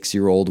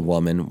 26-year-old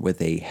woman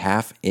with a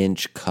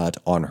half-inch cut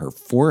on her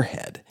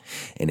forehead.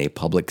 In a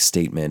public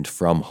statement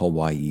from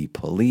Hawaii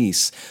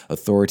police,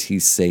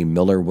 authorities say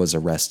Miller was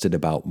arrested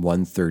about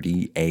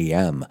 1:30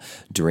 a.m.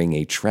 during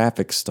a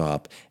traffic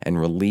stop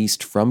and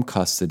released from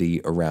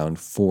custody around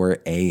 4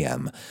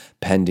 a.m.,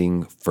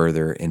 pending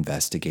further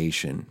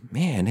investigation.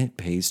 Man, it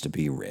pays to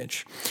be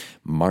rich.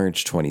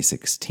 March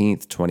 2016,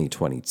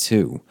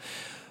 2022.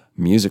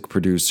 Music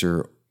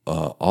producer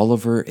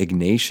Oliver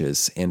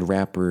Ignatius and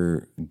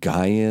rapper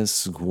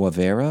Gaius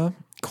Guevara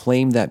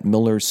claimed that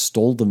Miller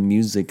stole the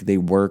music they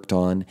worked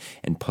on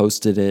and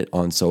posted it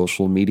on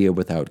social media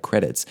without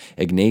credits.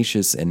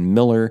 Ignatius and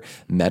Miller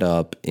met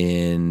up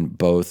in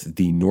both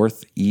the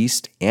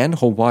Northeast and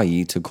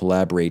Hawaii to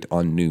collaborate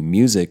on new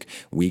music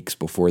weeks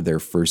before their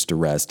first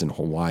arrest in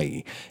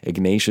Hawaii.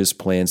 Ignatius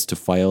plans to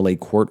file a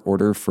court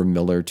order for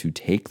Miller to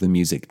take the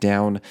music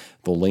down.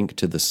 The link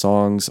to the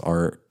songs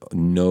are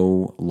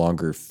no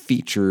longer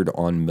featured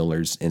on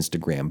Miller's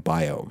Instagram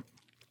bio.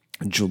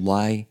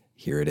 July,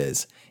 here it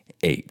is,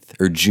 8th,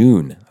 or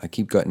June, I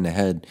keep getting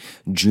ahead,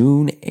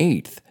 June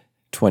 8th,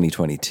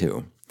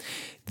 2022.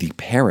 The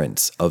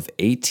parents of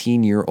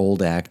 18-year-old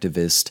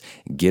activist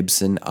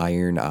Gibson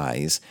Iron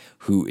Eyes,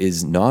 who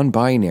is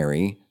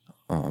non-binary,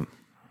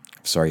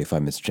 sorry if I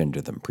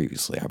misgendered them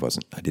previously,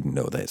 I didn't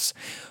know this,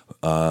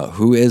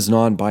 who is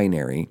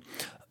non-binary,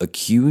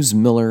 accuse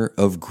Miller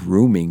of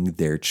grooming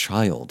their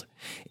child.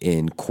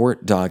 In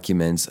court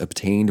documents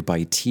obtained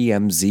by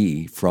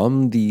TMZ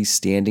from the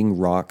Standing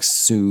Rock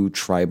Sioux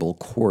Tribal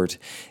Court,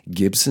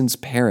 Gibson's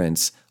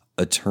parents,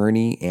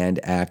 attorney and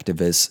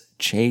activist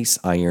Chase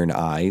Iron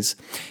Eyes,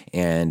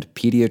 and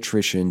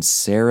pediatrician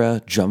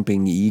Sarah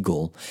Jumping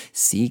Eagle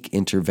seek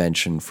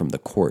intervention from the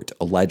court,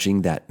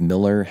 alleging that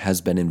Miller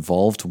has been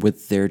involved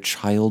with their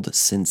child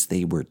since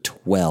they were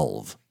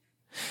 12.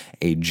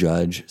 A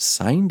judge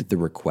signed the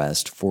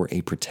request for a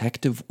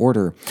protective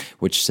order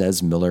which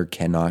says Miller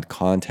cannot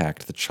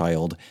contact the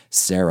child,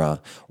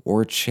 Sarah,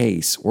 or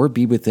Chase, or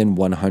be within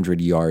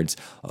 100 yards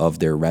of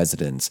their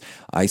residence.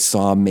 I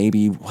saw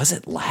was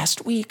it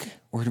last week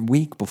or the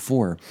week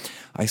before?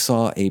 I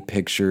saw a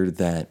picture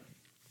that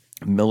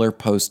Miller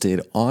posted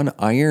on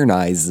Iron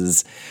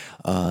Eyes'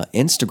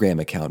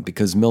 Instagram account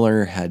because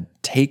Miller had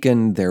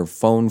taken their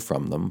phone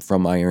from them,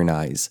 from Iron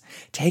Eyes,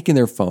 taken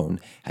their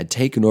phone, had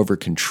taken over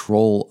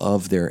control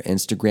of their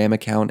Instagram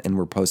account, and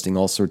were posting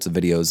all sorts of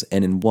videos.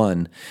 And in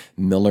one,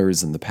 Miller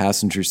is in the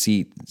passenger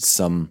seat,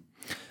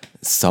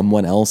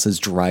 someone else is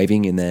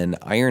driving, and then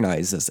Iron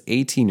Eyes, this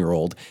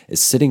 18-year-old,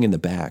 is sitting in the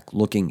back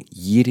looking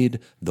yeeted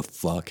the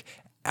fuck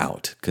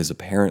out because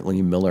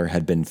apparently Miller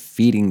had been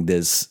feeding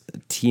this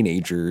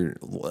teenager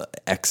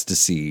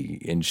ecstasy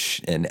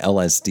and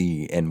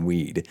LSD and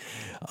weed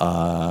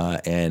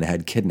and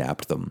had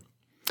kidnapped them.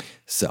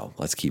 So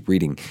let's keep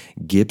reading.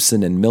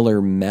 Gibson and Miller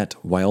met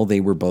while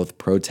they were both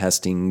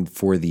protesting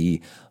for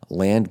the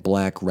Land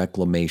Black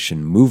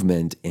Reclamation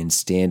movement in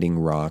Standing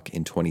Rock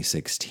in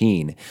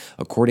 2016.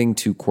 According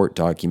to court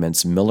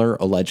documents, Miller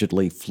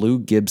allegedly flew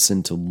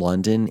Gibson to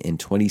London in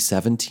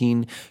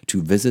 2017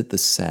 to visit the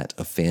set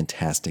of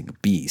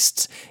Fantastic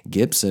Beasts.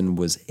 Gibson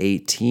was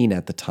 18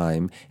 at the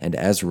time and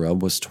Ezra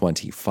was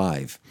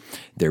 25.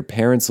 Their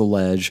parents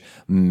allege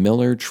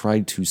Miller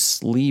tried to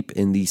sleep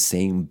in the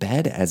same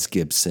bed as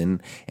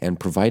Gibson and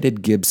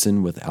provided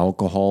Gibson with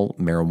alcohol,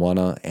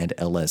 marijuana, and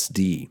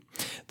LSD.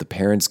 The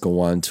parents go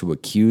on to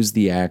accuse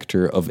the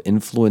actor of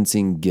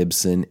influencing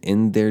Gibson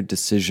in their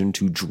decision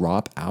to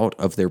drop out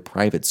of their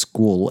private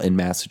school in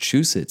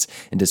Massachusetts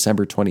in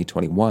December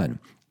 2021.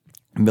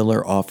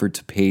 Miller offered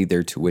to pay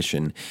their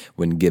tuition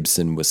when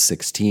Gibson was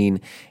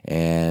 16,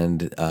 and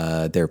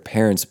their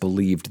parents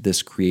believed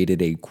this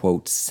created a,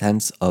 quote,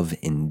 sense of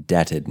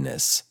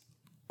indebtedness.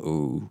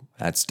 Ooh,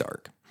 that's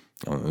dark.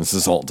 Oh, this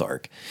is all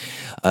dark.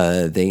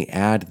 They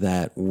add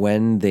that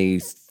when they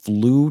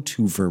flew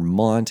to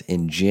Vermont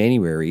in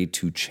January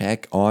to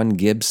check on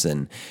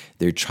Gibson,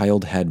 their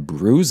child had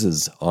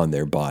bruises on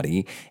their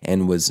body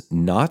and was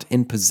not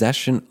in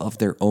possession of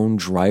their own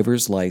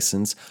driver's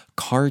license,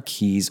 car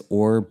keys,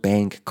 or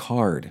bank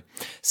card.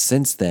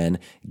 Since then,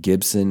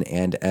 Gibson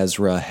and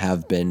Ezra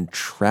have been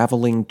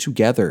traveling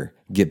together,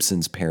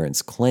 Gibson's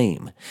parents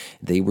claim.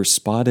 They were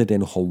spotted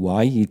in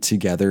Hawaii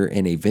together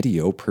in a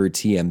video per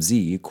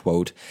TMZ,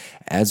 quote,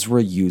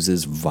 Ezra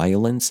uses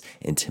violence,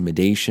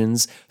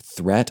 intimidations,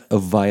 threat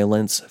of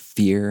violence,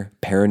 fear,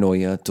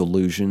 paranoia,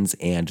 delusions,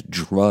 and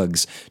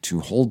drugs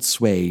to hold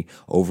sway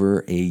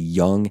over a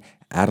young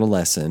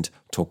adolescent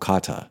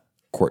Tokata,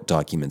 court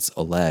documents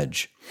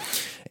allege.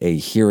 A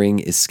hearing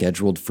is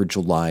scheduled for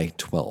July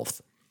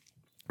 12th.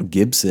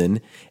 Gibson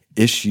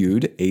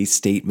issued a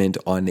statement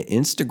on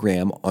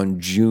Instagram on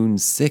June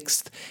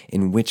 6th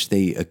in which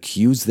they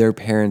accused their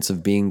parents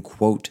of being,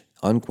 quote,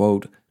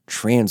 unquote,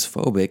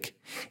 transphobic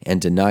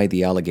and deny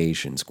the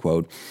allegations.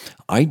 Quote,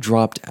 I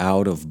dropped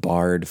out of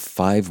Bard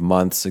 5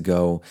 months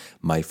ago.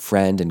 My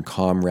friend and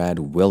comrade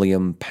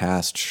William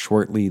passed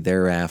shortly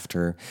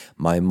thereafter.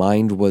 My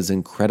mind was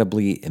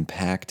incredibly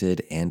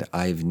impacted, and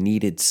I've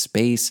needed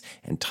space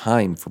and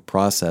time for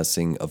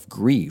processing of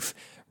grief,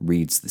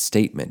 reads the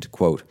statement.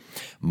 Quote,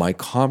 my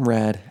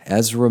comrade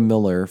Ezra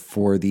Miller,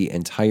 for the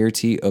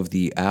entirety of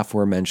the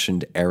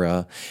aforementioned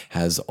era,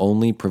 has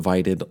only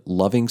provided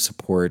loving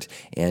support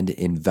and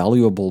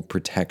invaluable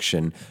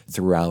protection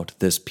throughout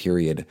this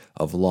period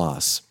of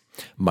loss.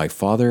 My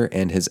father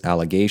and his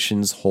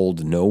allegations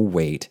hold no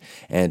weight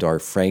and are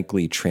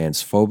frankly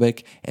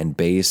transphobic and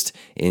based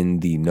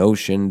in the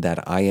notion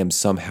that I am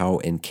somehow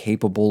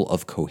incapable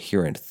of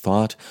coherent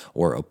thought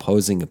or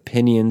opposing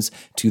opinions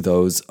to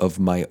those of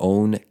my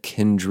own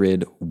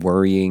kindred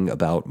worrying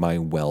about my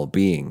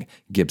well-being,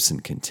 Gibson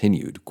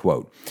continued,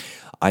 quote,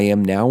 I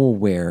am now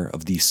aware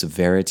of the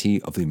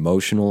severity of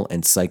emotional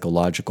and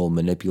psychological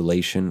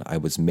manipulation I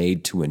was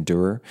made to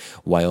endure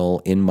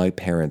while in my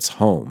parents'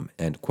 home,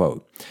 end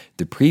quote.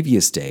 The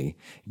previous day,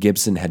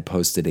 Gibson had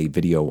posted a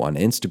video on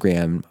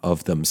Instagram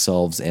of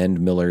themselves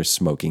and Miller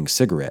smoking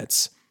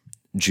cigarettes.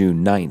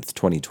 June 9th,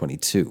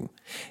 2022.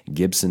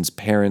 Gibson's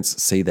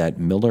parents say that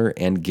Miller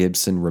and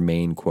Gibson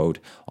remain, quote,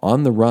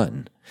 on the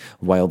run,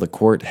 while the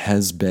court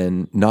has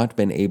not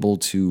been able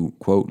to,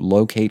 quote,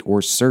 locate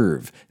or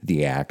serve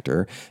the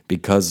actor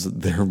because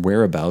their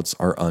whereabouts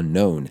are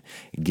unknown.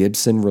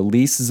 Gibson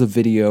releases a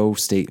video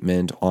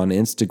statement on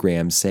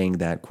Instagram saying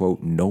that,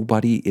 quote,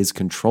 nobody is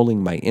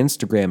controlling my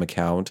Instagram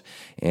account,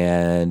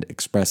 and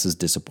expresses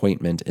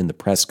disappointment in the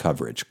press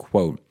coverage.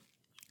 Quote,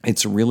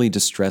 it's really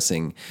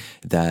distressing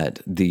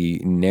that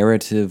the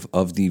narrative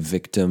of the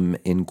victim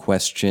in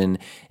question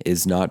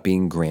is not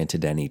being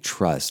granted any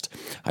trust.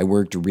 I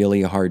worked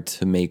really hard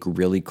to make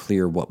really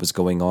clear what was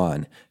going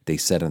on, they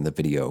said in the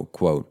video,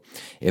 quote,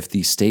 if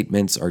these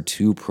statements are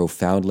too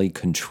profoundly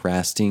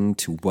contrasting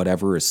to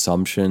whatever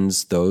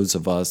assumptions those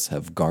of us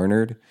have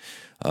garnered,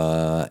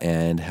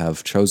 and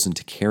have chosen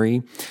to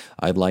carry,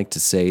 I'd like to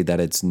say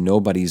that it's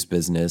nobody's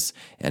business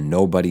and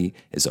nobody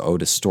is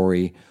owed a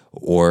story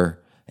or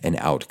an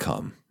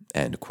outcome,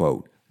 end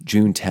quote.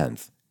 June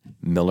 10th.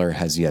 Miller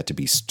has yet to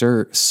be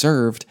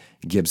served,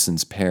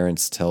 Gibson's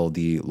parents tell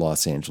the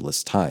Los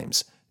Angeles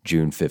Times.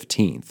 June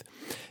 15th.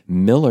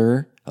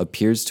 Miller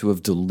appears to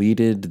have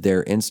deleted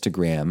their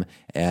Instagram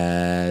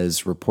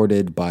as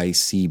reported by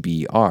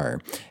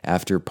CBR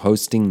after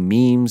posting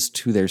memes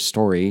to their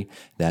story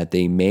that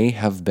they may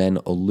have been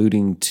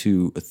alluding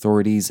to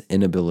authorities'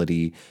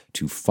 inability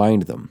to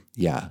find them.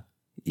 Yeah.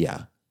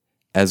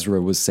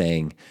 Ezra was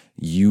saying,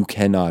 you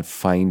cannot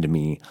find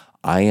me.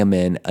 I am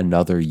in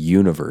another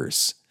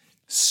universe.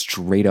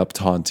 Straight up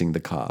taunting the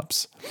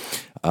cops.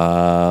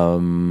 Here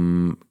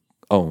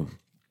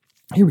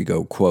we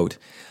go. Quote,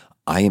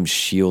 I am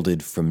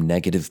shielded from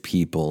negative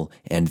people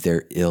and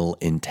their ill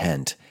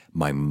intent.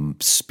 My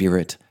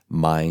spirit,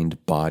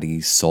 mind,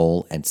 body,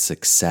 soul, and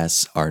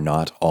success are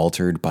not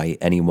altered by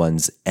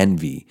anyone's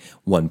envy.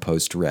 One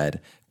post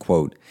read,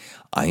 quote,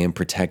 I am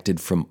protected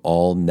from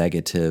all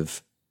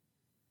negative...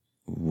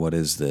 What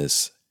is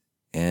this?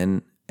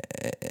 Energy?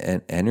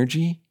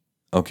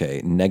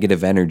 Okay,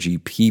 negative energy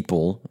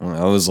people.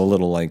 I was a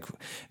little like,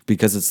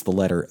 because it's the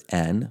letter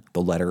N,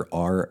 the letter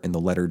R, and the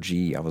letter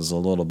G, I was a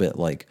little bit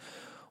like,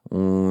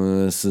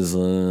 this is a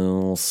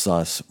little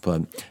sus,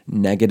 but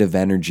negative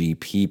energy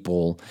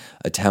people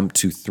attempt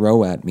to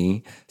throw at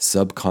me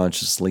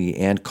subconsciously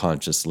and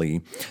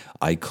consciously.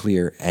 I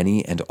clear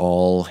any and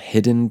all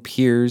hidden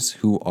peers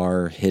who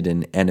are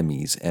hidden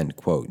enemies, end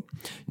quote.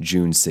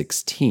 June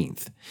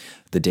 16th.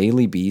 The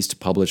Daily Beast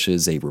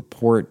publishes a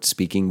report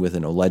speaking with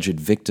an alleged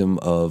victim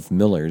of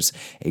Miller's,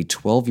 a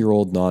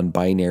 12-year-old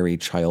non-binary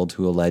child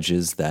who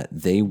alleges that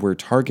they were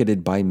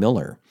targeted by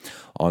Miller.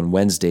 On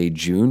Wednesday,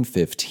 June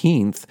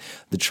 15th,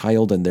 the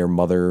child and their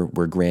mother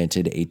were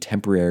granted a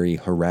temporary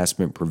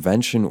harassment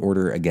prevention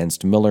order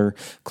against Miller,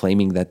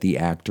 claiming that the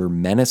actor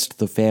menaced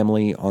the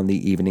family on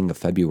the evening of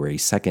February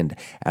 2nd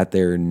at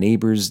their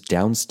neighbor's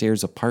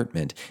downstairs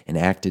apartment and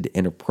acted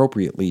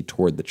inappropriately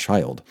toward the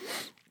child.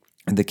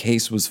 The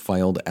case was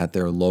filed at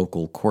their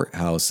local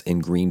courthouse in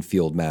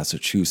Greenfield,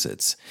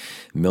 Massachusetts.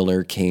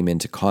 Miller came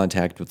into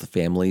contact with the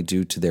family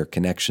due to their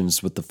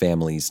connections with the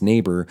family's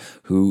neighbor,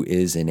 who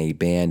is in a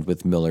band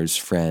with Miller's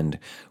friend,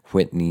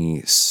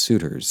 Whitney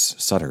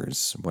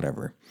Sutters,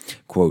 whatever.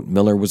 Quote,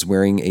 Miller was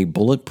wearing a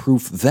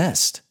bulletproof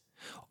vest.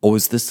 Oh,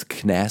 is this the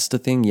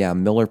canasta thing? Yeah,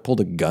 Miller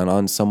pulled a gun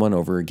on someone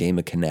over a game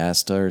of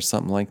canasta or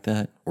something like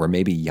that. Or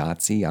maybe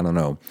Yahtzee, I don't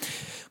know.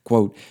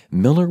 Quote,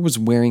 Miller was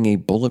wearing a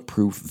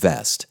bulletproof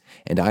vest,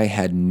 and I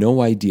had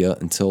no idea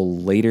until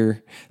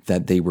later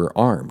that they were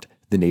armed,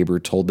 the neighbor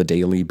told the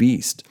Daily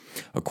Beast.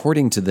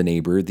 According to the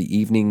neighbor, the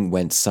evening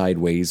went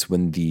sideways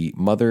when the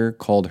mother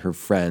called her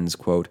friends,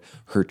 quote,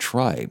 her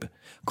tribe,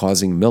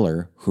 causing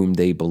Miller, whom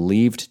they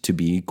believed to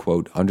be,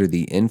 quote, under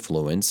the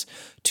influence,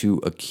 to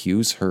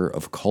accuse her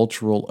of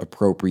cultural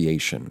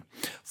appropriation.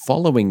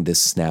 Following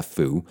this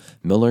snafu,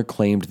 Miller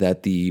claimed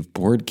that the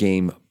board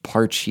game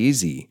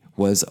Parcheesi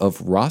was of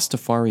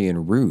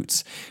Rastafarian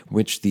roots,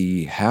 which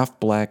the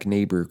half-black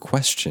neighbor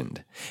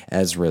questioned.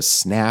 Ezra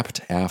snapped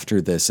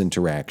after this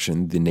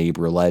interaction, the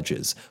neighbor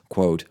alleges,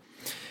 quote,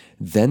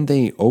 then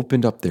they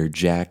opened up their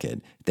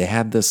jacket. They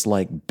had this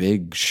like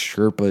big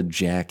Sherpa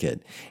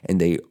jacket,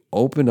 and they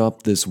opened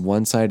up this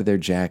one side of their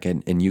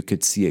jacket and you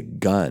could see a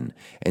gun.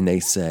 And they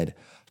said,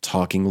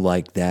 talking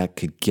like that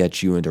could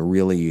get you into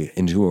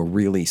a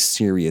really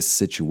serious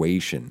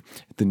situation,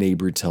 the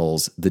neighbor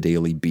tells the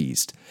Daily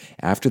Beast.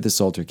 After this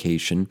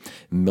altercation,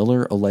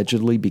 Miller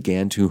allegedly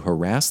began to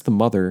harass the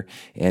mother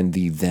and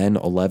the then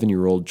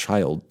 11-year-old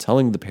child,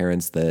 telling the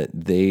parents that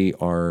they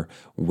are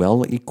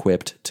well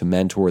equipped to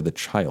mentor the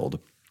child.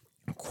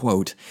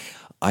 Quote,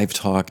 I've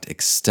talked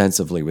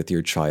extensively with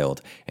your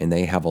child, and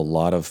they have a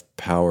lot of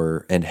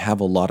power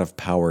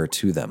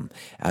to them.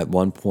 At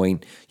one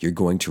point, you're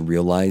going to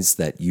realize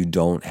that you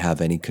don't have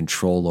any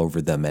control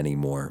over them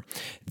anymore.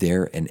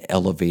 They're an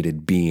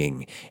elevated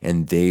being,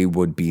 and they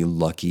would be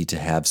lucky to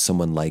have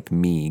someone like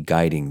me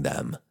guiding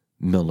them,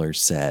 Miller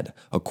said,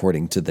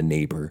 according to the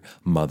neighbor,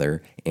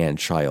 mother, and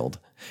child.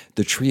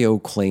 The trio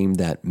claimed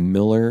that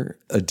Miller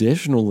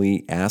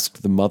additionally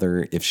asked the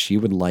mother if she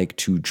would like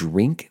to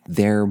drink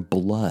their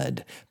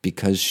blood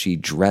because she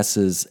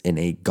dresses in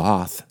a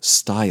goth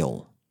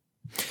style.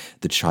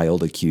 The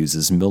child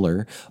accuses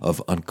Miller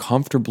of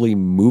uncomfortably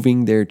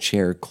moving their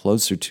chair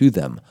closer to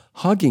them,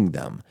 hugging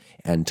them,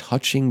 and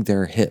touching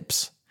their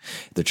hips.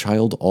 The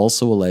child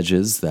also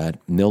alleges that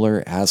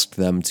Miller asked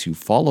them to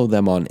follow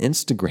them on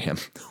Instagram.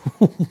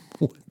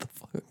 What the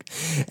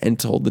fuck? And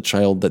told the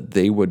child that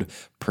they would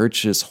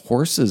purchase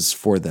horses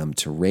for them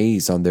to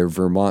raise on their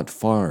Vermont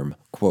farm.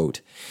 Quote,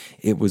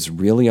 it was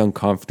really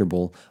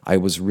uncomfortable. I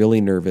was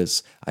really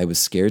nervous. I was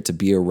scared to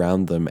be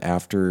around them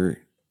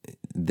after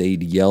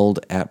they'd yelled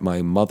at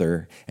my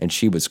mother and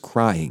she was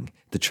crying,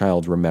 the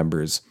child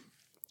remembers.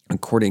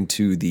 According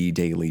to the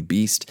Daily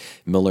Beast,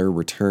 Miller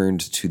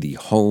returned to the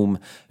home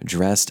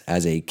dressed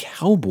as a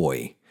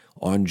cowboy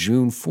on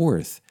June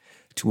 4th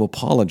to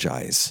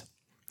apologize.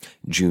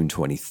 June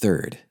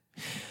 23rd.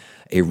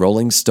 A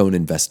Rolling Stone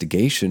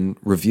investigation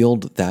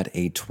revealed that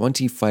a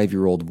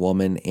 25-year-old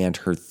woman and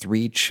her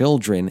 3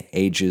 children,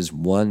 ages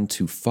 1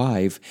 to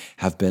 5,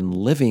 have been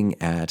living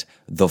at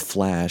the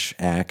Flash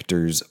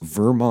actor's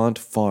Vermont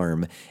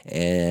farm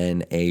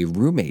in a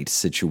roommate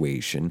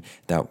situation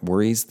that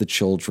worries the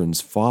children's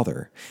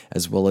father,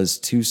 as well as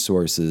 2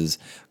 sources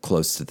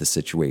close to the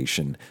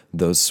situation.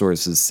 Those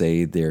sources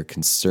say they're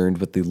concerned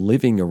with the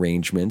living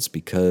arrangements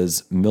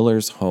because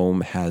Miller's home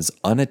has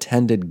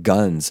unattended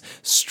guns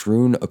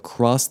strewn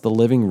across the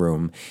living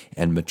room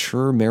and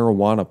mature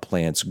marijuana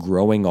plants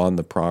growing on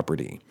the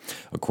property.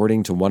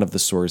 According to one of the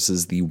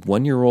sources, the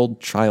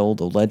 1-year-old child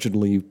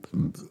allegedly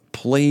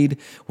played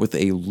with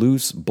a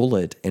loose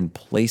bullet and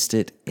placed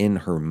it in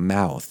her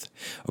mouth.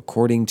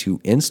 According to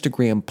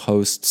Instagram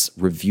posts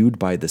reviewed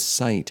by the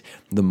site,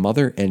 the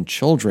mother and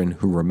children,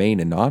 who remain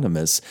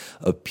anonymous,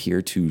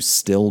 appear to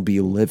still be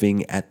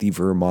living at the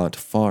Vermont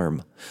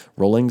farm.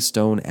 Rolling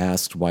Stone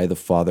asked why the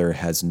father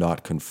has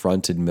not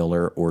confronted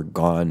Miller or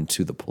gone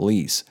to the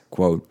police.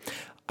 Quote,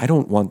 I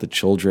don't want the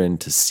children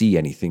to see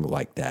anything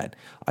like that.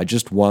 I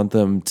just want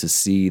them to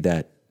see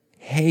that,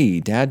 hey,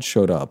 Dad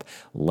showed up.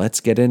 Let's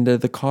get into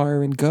the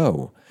car and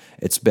go.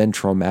 It's been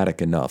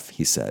traumatic enough,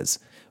 he says.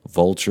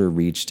 Vulture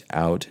reached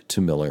out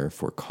to Miller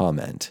for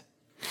comment.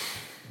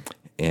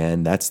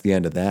 And that's the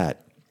end of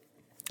that.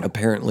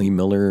 Apparently,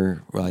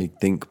 Miller, I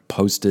think,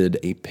 posted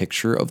a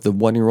picture of the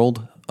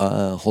 1-year-old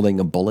holding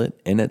a bullet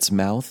in its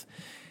mouth.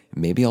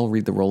 Maybe I'll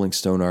read the Rolling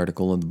Stone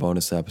article in the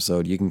bonus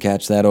episode. You can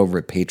catch that over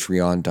at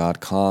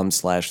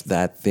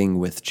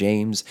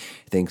patreon.com/thatthingwithjames.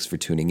 Thanks for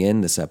tuning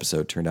in. This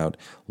episode turned out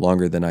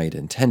longer than I had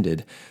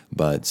intended,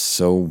 but this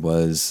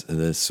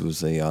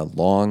was a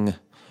long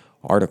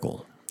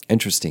article.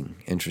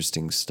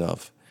 Interesting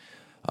stuff.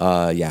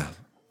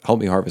 Help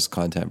me harvest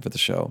content for the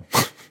show.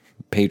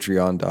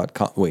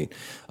 Patreon.com.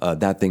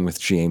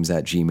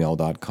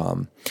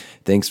 thatthingwithjames@gmail.com.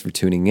 Thanks for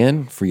tuning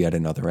in for yet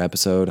another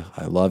episode.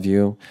 I love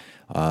you.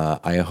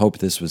 I hope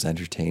this was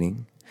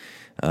entertaining.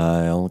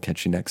 I'll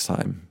catch you next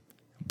time.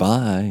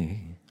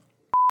 Bye.